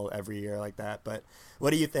baseball every year like that. But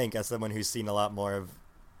what do you think as someone who's seen a lot more of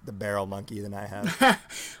the barrel monkey than I have?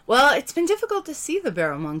 Well, it's been difficult to see the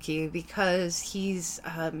barrel monkey because he's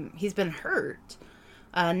been hurt.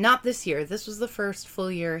 Not this year. This was the first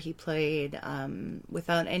full year he played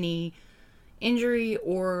without any injury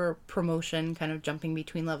or promotion, kind of jumping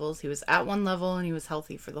between levels. He was at one level and he was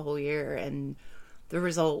healthy for the whole year, and the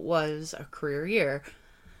result was a career year.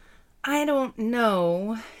 I don't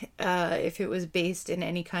know if it was based in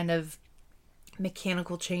any kind of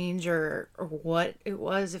mechanical change or what it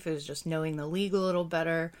was, if it was just knowing the league a little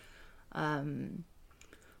better.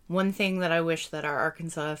 One thing that I wish that our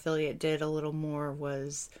Arkansas affiliate did a little more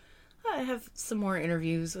was have some more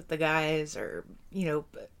interviews with the guys, or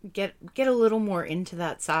get a little more into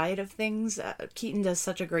that side of things. Keaton does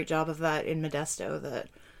such a great job of that in Modesto that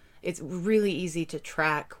it's really easy to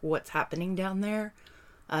track what's happening down there.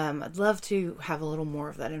 I'd love to have a little more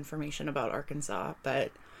of that information about Arkansas,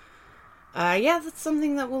 but that's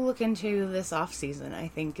something that we'll look into this off season. I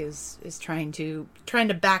think is trying to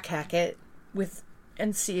backhack it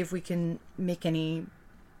and see if we can make any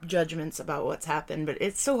judgments about what's happened. But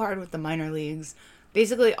it's so hard with the minor leagues.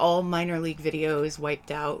 Basically, all minor league video is wiped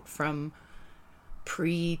out from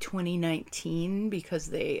pre-2019 because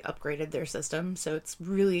they upgraded their system. So it's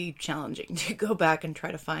really challenging to go back and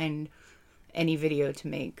try to find any video to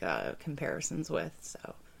make comparisons with.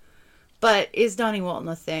 So, but is Donnie Walton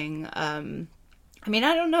a thing? I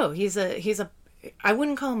don't know. I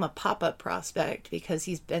wouldn't call him a pop-up prospect because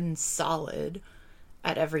he's been solid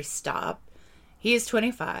at every stop. He is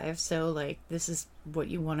 25, so this is what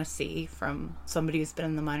you want to see from somebody who's been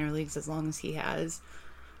in the minor leagues as long as he has.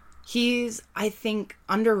 He's, I think,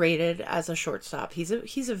 underrated as a shortstop. He's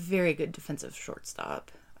a very good defensive shortstop.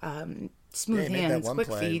 Smooth hands,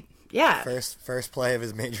 quick feet. Yeah. First play of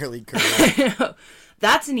his major league career.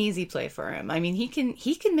 That's an easy play for him. I mean, he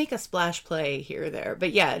can make a splash play here or there.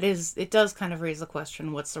 But yeah, it does kind of raise the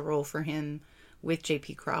question, what's the role for him with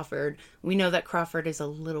J.P. Crawford? We know that Crawford is a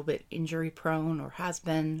little bit injury prone, or has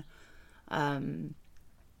been.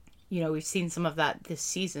 We've seen some of that this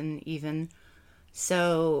season even.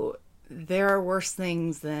 So there are worse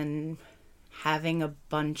things than having a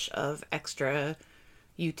bunch of extra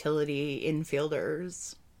utility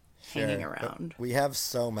infielders hanging around. We have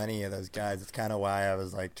so many of those guys. It's kind of why I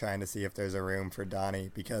was trying to see if there's a room for Donnie,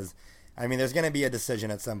 because there's going to be a decision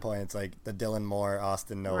at some point. It's like the Dylan Moore,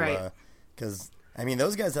 Austin Nola. Right. Because,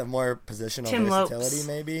 those guys have more positional versatility, Lopes.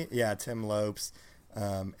 Maybe. Yeah, Tim Lopes.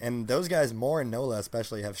 And those guys, Moore and Nola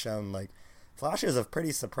especially, have shown, flashes of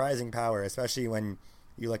pretty surprising power, especially when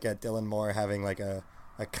you look at Dylan Moore having, a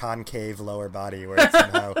concave lower body where it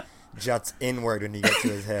somehow juts inward when you get to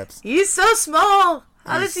his hips. He's so small!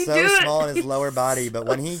 How does he do it? He's so small in his lower body, but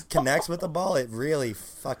when he connects with the ball, it really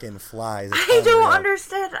fucking flies. I don't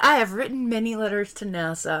understand. I have written many letters to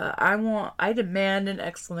NASA. I demand an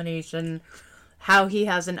explanation how he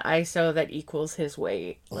has an ISO that equals his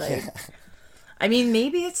weight.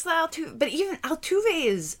 Maybe it's the Altuve, but even Altuve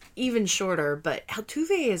is even shorter, but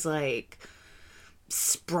Altuve is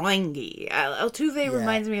springy. Altuve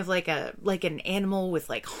reminds me of an animal with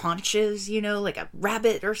haunches, like a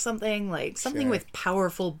rabbit or something, something with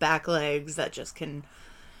powerful back legs that just can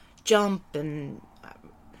jump and.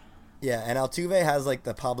 Yeah, and Altuve has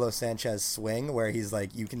the Pablo Sanchez swing where he's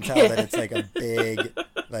you can tell that it's a big,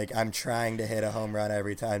 I'm trying to hit a home run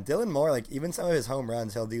every time. Dylan Moore, even some of his home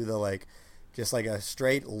runs, he'll do the just a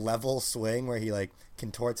straight level swing where he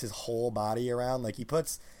contorts his whole body around. He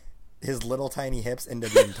puts his little tiny hips into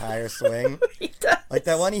the entire swing. He does.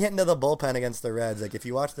 That one he hit into the bullpen against the Reds. If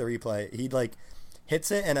you watch the replay, he hits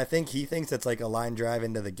it, and I think he thinks it's a line drive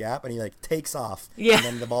into the gap, and he takes off. Yeah. And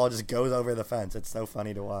then the ball just goes over the fence. It's so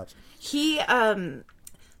funny to watch. He in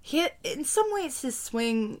some ways his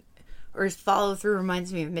swing or his follow through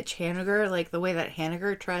reminds me of Mitch Haniger, the way that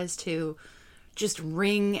Haniger tries to just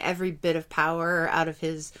wring every bit of power out of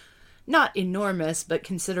his not enormous but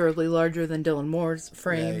considerably larger than Dylan Moore's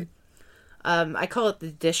frame. Right. I call it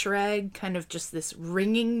the dish rag, kind of just this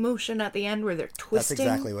wringing motion at the end where they're twisting. That's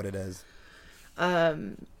exactly what it is.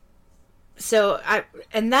 That's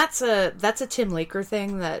a Tim Laker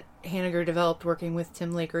thing that Haniger developed working with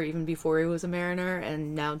Tim Laker even before he was a Mariner,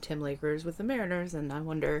 and now Tim Laker is with the Mariners, and I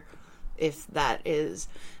wonder if that is,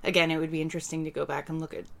 again, it would be interesting to go back and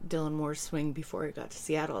look at Dylan Moore's swing before he got to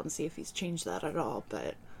Seattle and see if he's changed that at all.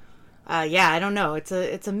 But I don't know. It's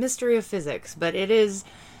a mystery of physics, but it is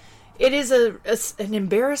an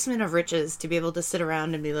embarrassment of riches to be able to sit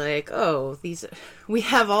around and be we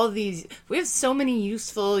have so many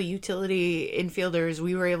useful utility infielders.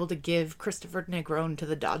 We were able to give Christopher Negron to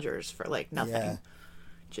the Dodgers for nothing. Yeah.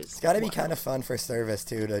 It's got to be kind of fun for service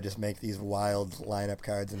too to just make these wild lineup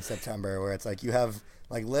cards in September where it's you have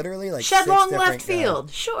literally Shed 6 Long different left field.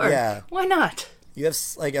 guys. Sure. Yeah. Why not? You have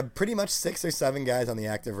a pretty much 6 or 7 guys on the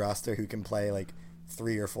active roster who can play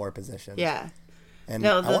 3 or 4 positions. Yeah. And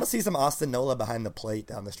I want to see some Austin Nola behind the plate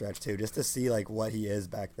down the stretch too, just to see what he is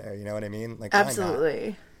back there. You know what I mean?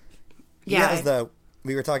 Absolutely. Yeah.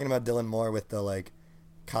 We were talking about Dylan Moore with the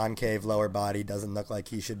concave lower body. Doesn't look like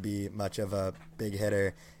he should be much of a big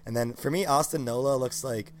hitter. And then for me, Austin Nola looks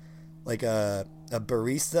like a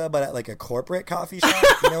barista, but at a corporate coffee shop.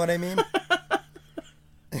 You know what I mean?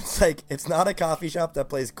 It's it's not a coffee shop that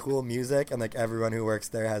plays cool music and like everyone who works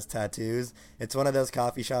there has tattoos. It's one of those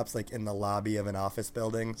coffee shops like in the lobby of an office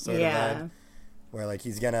building sort of vibe, where like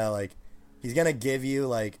he's gonna give you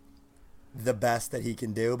like the best that he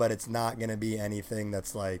can do, but it's not gonna be anything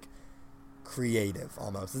that's like creative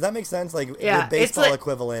almost. Does that make sense? Like the baseball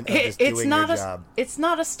equivalent of just doing your job. It's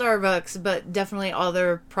not a Starbucks, but definitely all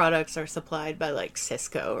their products are supplied by like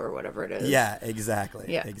Cisco or whatever it is. Yeah, exactly.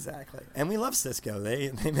 Yeah. Exactly. And we love Cisco.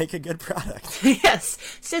 They make a good product. Yes.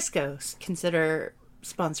 Cisco, consider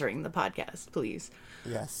sponsoring the podcast, please.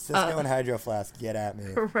 Yes. Cisco and Hydro Flask, get at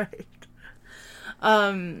me. Right.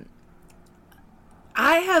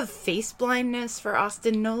 I have face blindness for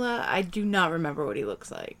Austin Nola. I do not remember what he looks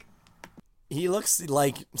like. He looks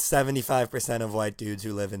like 75% of white dudes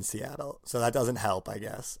who live in Seattle. So that doesn't help, I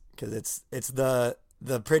guess, because it's the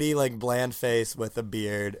pretty like bland face with a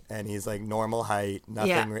beard, and he's like normal height.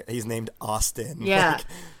 Nothing. He's named Austin. Yeah.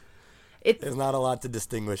 There's not a lot to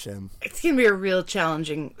distinguish him. It's gonna be a real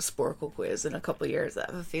challenging Sporkle quiz in a couple years, I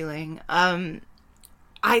have a feeling.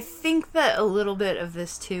 I think that a little bit of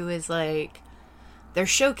this too is like they're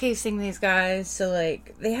showcasing these guys, so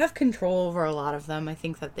like they have control over a lot of them. I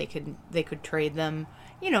think that they could trade them,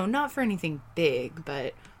 not for anything big,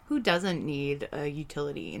 but who doesn't need a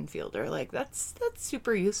utility infielder? Like that's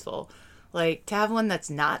super useful. Like to have one that's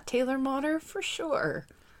not Taylor Motter for sure.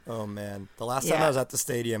 Oh man, the last time I was at the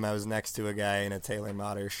stadium, I was next to a guy in a Taylor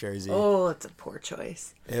Motter jersey. Oh, it's a poor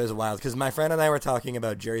choice. It was wild because my friend and I were talking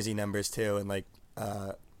about jersey numbers too, and like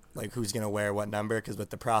who's going to wear what number, because with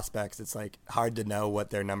the prospects, it's like hard to know what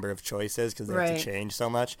their number of choice is because they have to change so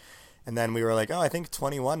much. And then we were like, I think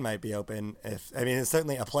 21 might be open. It's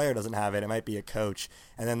certainly a player doesn't have it. It might be a coach.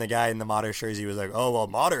 And then the guy in the Motter jersey was like, oh, well,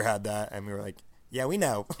 Motter had that. And we were like, yeah, we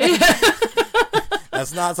know.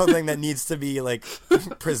 That's not something that needs to be like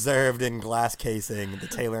preserved in glass casing, the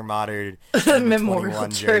Taylor Motter memorial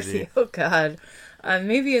jersey. Oh, God.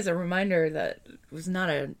 Maybe as a reminder that it was not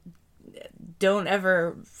don't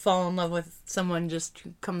ever fall in love with someone just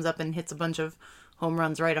who comes up and hits a bunch of home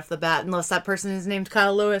runs right off the bat, unless that person is named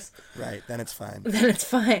Kyle Lewis. Right, then it's fine.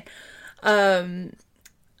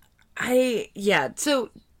 So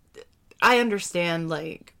I understand,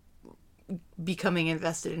 like, becoming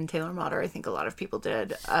invested in Taylor Motter. I think a lot of people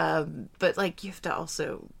did. But, like, you have to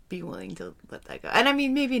also be willing to let that go. And, I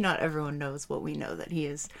mean, maybe not everyone knows what we know, that he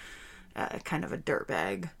is kind of a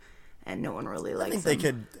dirtbag. And no one really likes him. I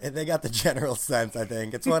think they got the general sense, I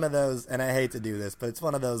think. It's one of those, and I hate to do this, but it's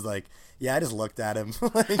one of those, like, I just looked at him.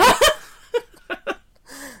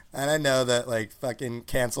 And I know that, like, fucking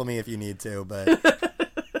cancel me if you need to, but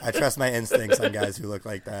I trust my instincts on guys who look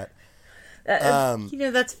like that.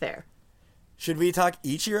 That's fair. Should we talk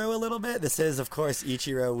Ichiro a little bit? This is, of course,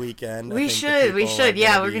 Ichiro weekend. We should.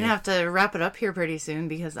 Yeah, we're going to have to wrap it up here pretty soon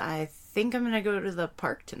because I think I'm going to go to the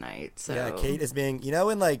park tonight. So. Yeah, Kate is being,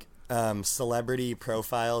 in, like, celebrity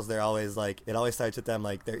profiles, they're always like, it always starts with them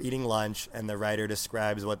like they're eating lunch and the writer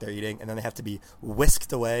describes what they're eating and then they have to be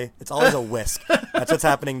whisked away. It's always a whisk. That's what's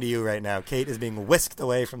happening to you right now. Kate is being whisked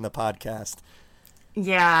away from the podcast.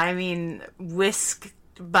 Yeah, I mean, whisked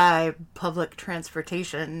by public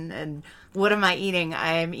transportation. And what am I eating?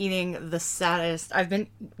 I am eating the saddest. I've been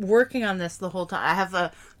working on this the whole time. I have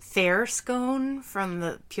a fair scone from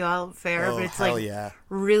the Puyallup Fair, but it's like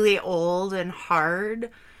really old and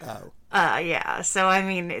hard. Oh. Yeah. So I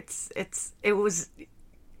mean, it was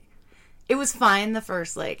fine the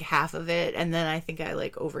first like half of it, and then I think I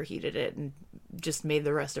like overheated it and just made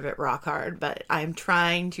the rest of it rock hard. But I'm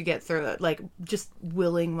trying to get through it, like just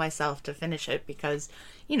willing myself to finish it because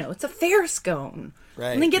it's a fair scone.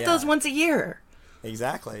 Right. Only get those once a year.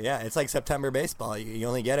 Exactly. Yeah. It's like September baseball. You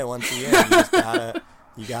only get it once a year. And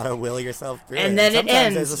you gotta will yourself through and it. Then and it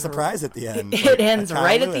ends. There's a surprise at the end. It ends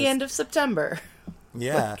right at the end of September.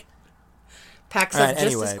 Yeah. Packs up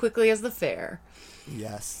just as quickly as the fair.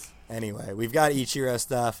 Yes. Anyway, we've got Ichiro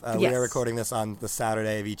stuff. We are recording this on the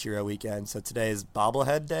Saturday of Ichiro weekend, so today is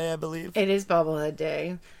Bobblehead Day, I believe. It is Bobblehead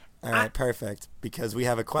Day. All right, perfect. Because we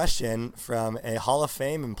have a question from a Hall of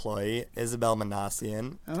Fame employee, Isabel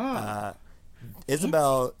Manassian. Oh.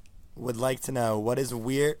 Isabel would like to know what is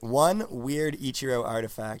one weird Ichiro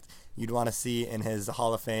artifact you'd want to see in his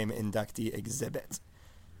Hall of Fame inductee exhibit.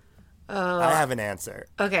 I have an answer.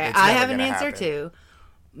 Okay, I have an answer too.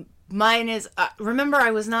 Mine is, remember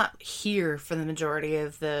I was not here for the majority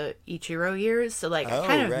of the Ichiro years, so like I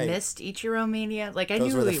kind of missed Ichiro Mania. Like I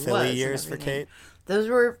knew who he was. Those were the Philly years for Kate? Those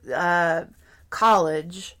were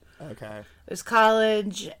college. Okay. It was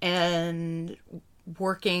college and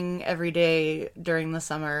working every day during the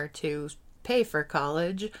summer to pay for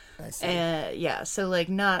college. I see. Yeah, so like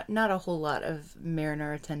not a whole lot of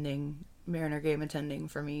Mariner game attending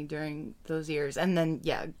for me during those years. And then,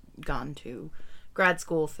 yeah, gone to grad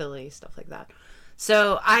school, Philly, stuff like that.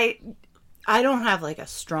 So I don't have like a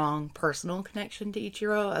strong personal connection to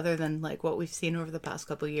Ichiro other than like what we've seen over the past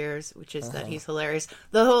couple of years, which is that he's hilarious.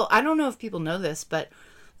 I don't know if people know this, but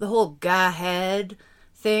the whole "Go ahead"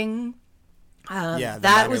 thing,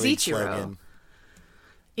 that was Ichiro.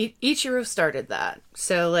 Ichiro started that.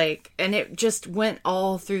 So like, and it just went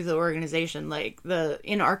all through the organization. Like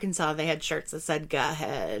in Arkansas, they had shirts that said "Go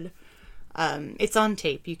ahead." It's on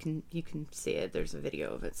tape. You can see it. There's a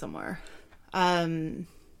video of it somewhere.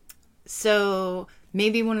 So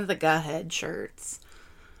maybe one of the Go ahead shirts.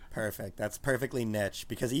 Perfect. That's perfectly niche,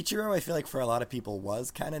 because Ichiro, I feel like for a lot of people was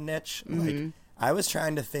kind of niche. Like, I was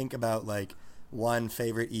trying to think about like one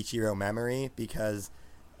favorite Ichiro memory, because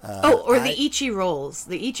the Ichi rolls.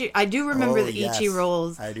 I do remember the yes. Ichi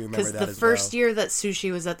rolls. I do remember that because the as first well. year that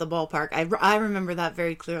sushi was at the ballpark, I remember that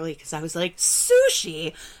very clearly, because I was like,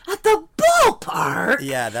 sushi at the ballpark.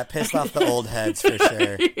 Yeah, that pissed off the old heads for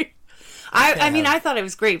sure. I mean, I thought it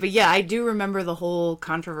was great, but yeah, I do remember the whole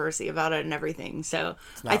controversy about it and everything. So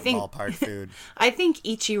It's not ballpark food. I think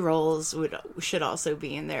Ichi rolls should also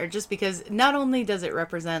be in there, just because not only does it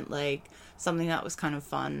represent like something that was kind of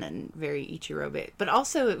fun and very Ichiro, but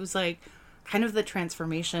also it was like kind of the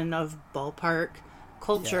transformation of ballpark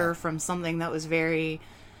culture from something that was very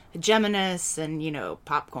hegemonous and,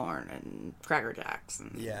 popcorn and Cracker Jacks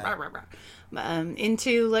and rah, rah, rah,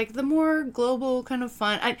 into like the more global kind of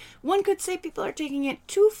fun. One could say people are taking it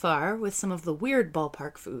too far with some of the weird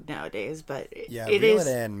ballpark food nowadays, but reel it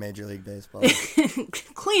in, Major League Baseball.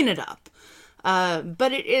 Clean it up.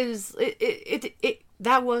 But it is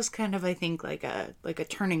that was kind of, I think, like a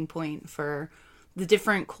turning point for the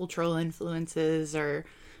different cultural influences or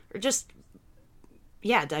just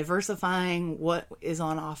diversifying what is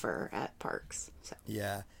on offer at parks. So.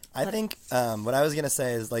 Yeah. I think what I was going to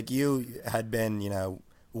say is, like, you had been,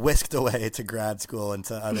 whisked away to grad school and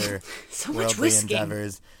to other so worldly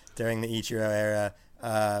endeavors during the Ichiro era.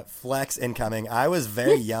 Flex incoming. I was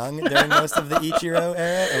very young during most of the Ichiro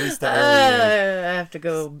era, at least the early years. I have to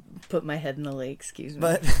go put my head in the lake, excuse me.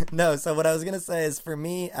 But no, so what I was going to say is, for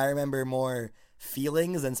me, I remember more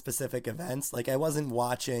feelings than specific events. Like, I wasn't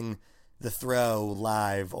watching the throw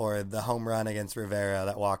live or the home run against Rivera,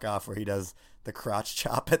 that walk-off where he does the crotch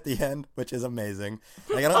chop at the end, which is amazing.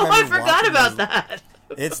 Like, I forgot about that.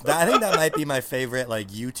 I think that might be my favorite, like,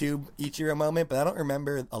 YouTube Ichiro moment, but I don't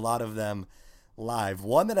remember a lot of them live.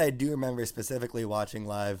 One that I do remember specifically watching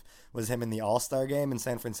live was him in the All-Star game in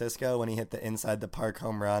San Francisco when he hit the inside the park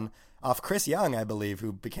home run off Chris Young, I believe,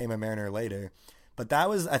 who became a Mariner later. But that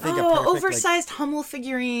was, I think, a perfect, oversized Hummel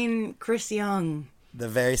figurine Chris Young. The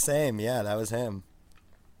very same, yeah, that was him.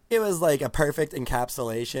 It was like a perfect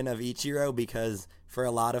encapsulation of Ichiro, because for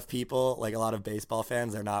a lot of people, like a lot of baseball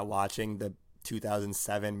fans, they're not watching the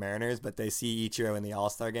 2007 Mariners, but they see Ichiro in the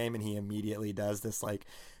All-Star game and he immediately does this like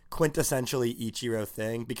quintessentially Ichiro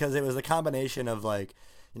thing, because it was a combination of like,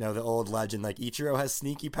 the old legend, like Ichiro has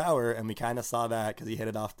sneaky power, and we kind of saw that because he hit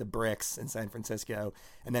it off the bricks in San Francisco,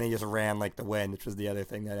 and then he just ran like the wind, which was the other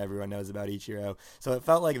thing that everyone knows about Ichiro. So it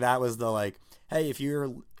felt like that was the like, hey, if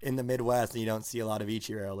you're in the Midwest and you don't see a lot of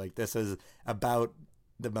Ichiro, like this is about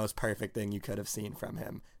the most perfect thing you could have seen from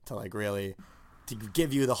him to like really to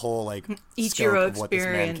give you the whole like scope of what this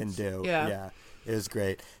man can do. Yeah, it was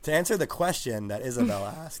great. To answer the question that Isabel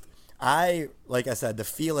asked, like I said, the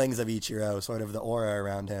feelings of Ichiro, sort of the aura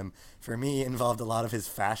around him, for me involved a lot of his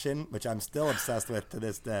fashion, which I'm still obsessed with to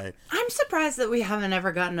this day. I'm surprised that we haven't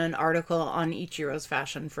ever gotten an article on Ichiro's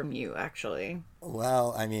fashion from you, actually.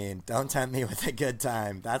 Well, I mean, don't tempt me with a good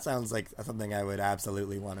time. That sounds like something I would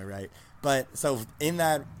absolutely want to write. But so in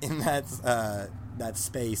that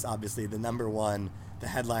space, obviously, the number one, the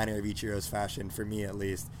headliner of Ichiro's fashion, for me at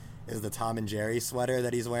least, is the Tom and Jerry sweater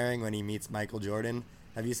that he's wearing when he meets Michael Jordan.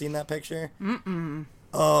 Have you seen that picture? Mm-mm.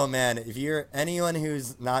 Oh, man. If you're anyone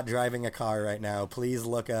who's not driving a car right now, please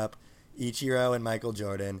look up Ichiro and Michael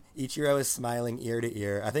Jordan. Ichiro is smiling ear to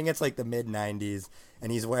ear. I think it's like the mid-90s,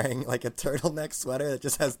 and he's wearing like a turtleneck sweater that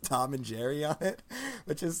just has Tom and Jerry on it,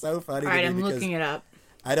 which is so funny. All right, I'm looking it up.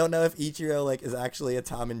 I don't know if Ichiro like is actually a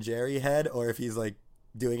Tom and Jerry head, or if he's like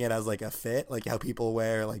doing it as like a fit, like how people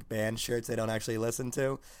wear like band shirts they don't actually listen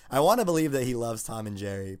to. I want to believe that he loves Tom and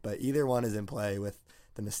Jerry, but either one is in play with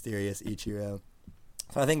the mysterious Ichiro.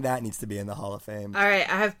 So I think that needs to be in the Hall of Fame. All right,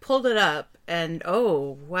 I have pulled it up, and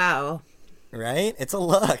oh, wow. Right? It's a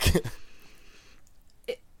look.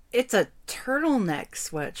 It's a turtleneck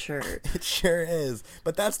sweatshirt. It sure is.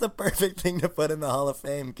 But that's the perfect thing to put in the Hall of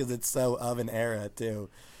Fame because it's so of an era, too.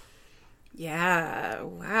 Yeah.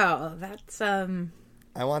 Wow. That's,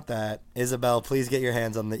 I want that. Isabel, please get your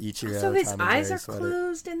hands on the Ichiro. So his Tom and eyes Jerry are sweater.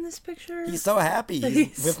 closed in this picture? He's so happy.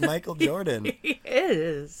 He's with Michael Jordan. He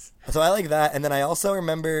is. So I like that. And then I also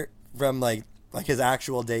remember from, like his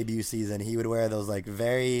actual debut season, he would wear those, like,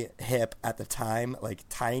 very hip, at the time, like,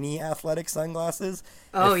 tiny athletic sunglasses.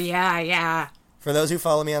 Oh, yeah. For those who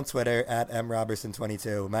follow me on Twitter, at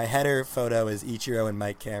mrobertson22, my header photo is Ichiro and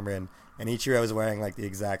Mike Cameron, and Ichiro is wearing, like, the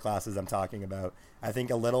exact glasses I'm talking about. I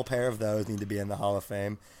think a little pair of those need to be in the Hall of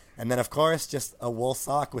Fame. And then, of course, just a wool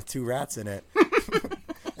sock with 2 rats in it.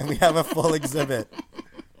 And we have a full exhibit.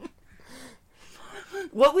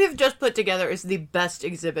 What we've just put together is the best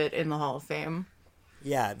exhibit in the Hall of Fame.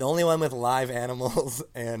 Yeah, the only one with live animals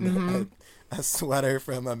and a sweater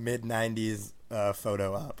from a mid-90s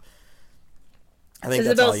photo op. I think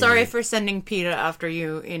Isabel, that's all you sorry need. for sending PETA after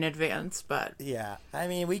you in advance, but... Yeah, I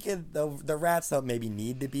mean, we could... The rats don't maybe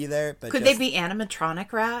need to be there, but Could they be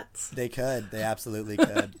animatronic rats? They could. They absolutely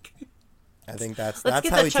could. I think Let's that's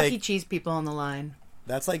get how the Chuck E. take... Cheese people on the line.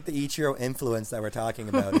 That's like the Ichiro influence that we're talking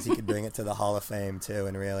about, is he could bring it to the Hall of Fame, too,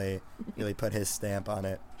 and really put his stamp on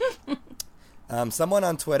it. Someone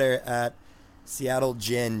on Twitter, at Seattle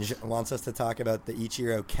Ginge, wants us to talk about the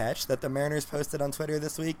Ichiro catch that the Mariners posted on Twitter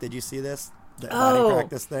this week. Did you see this? The batting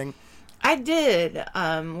practice thing? I did.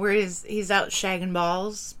 Where he's out shagging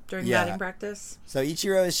balls during batting practice. So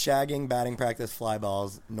Ichiro is shagging batting practice fly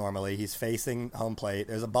balls normally. He's facing home plate.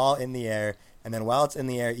 There's a ball in the air, and then while it's in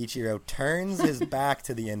the air, Ichiro turns his back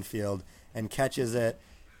to the infield and catches it,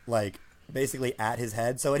 like, basically at his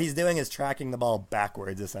head. So what he's doing is tracking the ball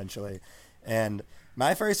backwards, essentially. And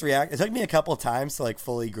my first reaction, it took me a couple times to, like,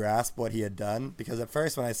 fully grasp what he had done, because at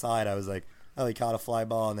first when I saw it, I was like, oh, he caught a fly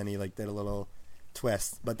ball, and then he, like, did a little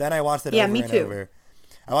twist. But then I watched it over and over.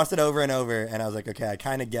 I watched it over and over, and I was like, okay, I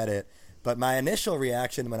kind of get it. But my initial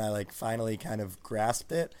reaction when I, like, finally kind of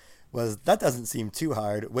grasped it was, that doesn't seem too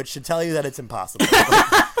hard, which should tell you that it's impossible.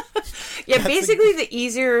 Yeah, basically the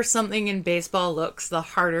easier something in baseball looks, the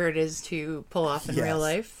harder it is to pull off in real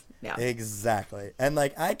life. Yeah. Exactly. And,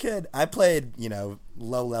 like, I played,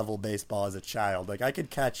 low-level baseball as a child. Like, I could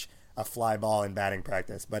catch a fly ball in batting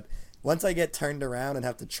practice, but once I get turned around and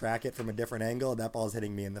have to track it from a different angle, that ball's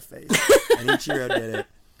hitting me in the face. And Ichiro did it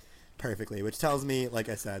perfectly, which tells me, like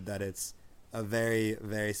I said, that it's a very,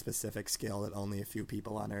 very specific skill that only a few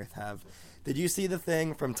people on Earth have. Did you see the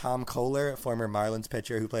thing from Tom Kohler, a former Marlins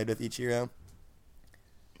pitcher who played with Ichiro?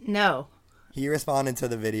 No. He responded to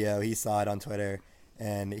the video. He saw it on Twitter,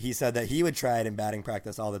 and he said that he would try it in batting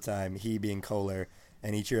practice all the time, he being Kohler,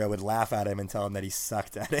 and Ichiro would laugh at him and tell him that he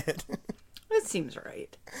sucked at it. That seems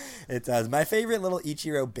right. It does. My favorite little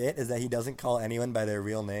Ichiro bit is that he doesn't call anyone by their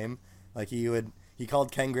real name. Like, he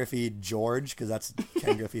called Ken Griffey George, because that's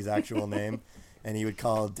Ken Griffey's actual name, and he would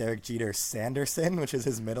call Derek Jeter Sanderson, which is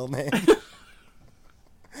his middle name.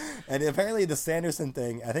 And apparently the Sanderson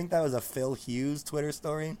thing, I think that was a Phil Hughes Twitter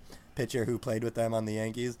story, pitcher who played with them on the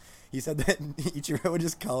Yankees. He said that Ichiro would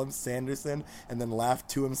just call him Sanderson and then laugh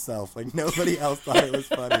to himself. Like, nobody else thought it was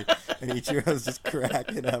funny. And Ichiro was just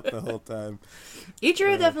cracking up the whole time.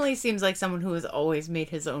 Ichiro definitely seems like someone who has always made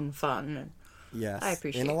his own fun. Yes. I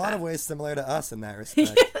appreciate in a lot of ways similar to us in that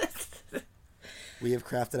respect. We have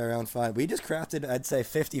crafted our own fun. We just crafted, I'd say,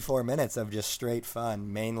 54 minutes of just straight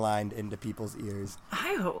fun, mainlined into people's ears.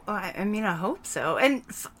 I hope so. And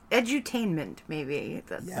edutainment, maybe.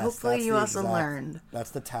 Yes, hopefully you also learned.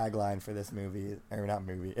 That's the tagline for this movie. Or not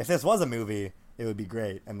movie. If this was a movie, it would be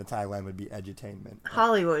great. And the tagline would be edutainment.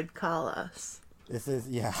 Hollywood, call us. This is,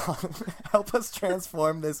 help us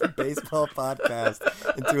transform this baseball podcast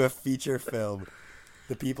into a feature film.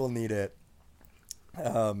 The people need it.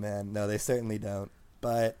 Oh, man. No, they certainly don't.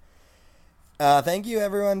 But thank you,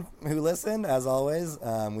 everyone who listened, as always.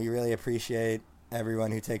 We really appreciate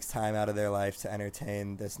everyone who takes time out of their life to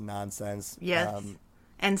entertain this nonsense. Yes.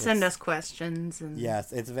 And send us questions. And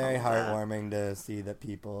yes, it's very heartwarming to see that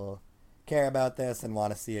people care about this and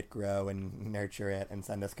want to see it grow and nurture it and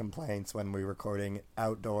send us complaints when we're recording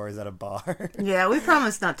outdoors at a bar. Yeah, we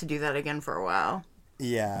promise not to do that again for a while.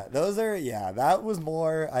 Yeah, that was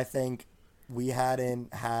more, I think, we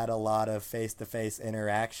hadn't had a lot of face-to-face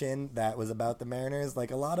interaction that was about the Mariners.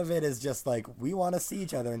 Like, a lot of it is just like, we want to see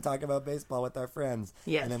each other and talk about baseball with our friends.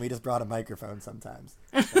 Yes. And then we just brought a microphone sometimes.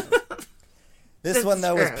 So. This one,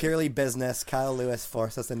 though, was purely business. Kyle Lewis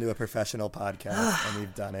forced us into a professional podcast, and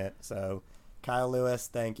we've done it. So, Kyle Lewis,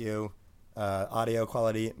 thank you. Audio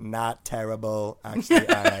quality, not terrible. Actually,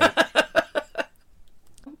 all right.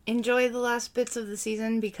 enjoy the last bits of the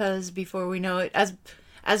season, because before we know it,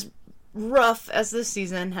 as rough as this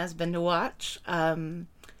season has been to watch,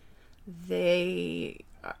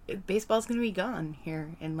 baseball's going to be gone here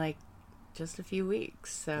in like just a few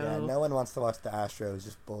weeks. So yeah, no one wants to watch the Astros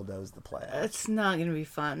just bulldoze the playoffs. It's not going to be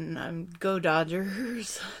fun. Go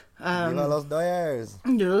Dodgers. Viva los Dodgers.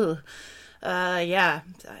 Yeah,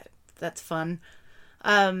 that's fun.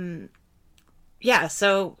 Yeah,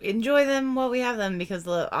 so enjoy them while we have them, because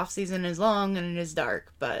the off season is long and it is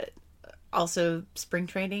dark, but also spring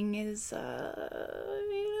training is,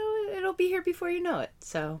 it'll be here before you know it.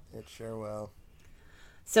 So it sure will.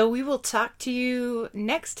 So we will talk to you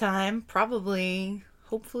next time,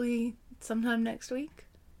 hopefully sometime next week.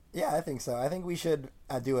 Yeah, I think so. I think we should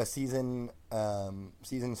do a season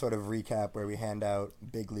sort of recap where we hand out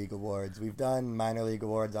big league awards. We've done minor league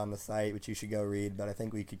awards on the site, which you should go read, but I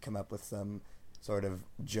think we could come up with some sort of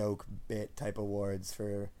joke bit type awards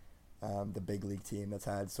for the big league team that's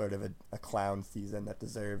had sort of a clown season that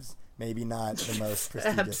deserves maybe not the most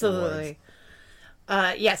prestigious Absolutely.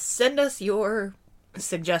 awards. Yes, send us your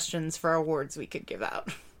suggestions for awards we could give out.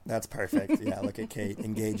 That's perfect. Yeah, look at Kate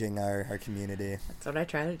engaging our community. That's what I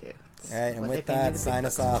try to do. All right, and with that, sign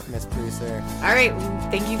us off, Miss Producer. All right,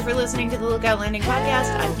 thank you for listening to the Lookout Landing podcast.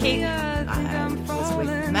 I'm Kate. I'm this week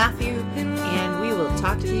with Matthew, and we will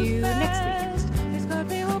talk to you next week.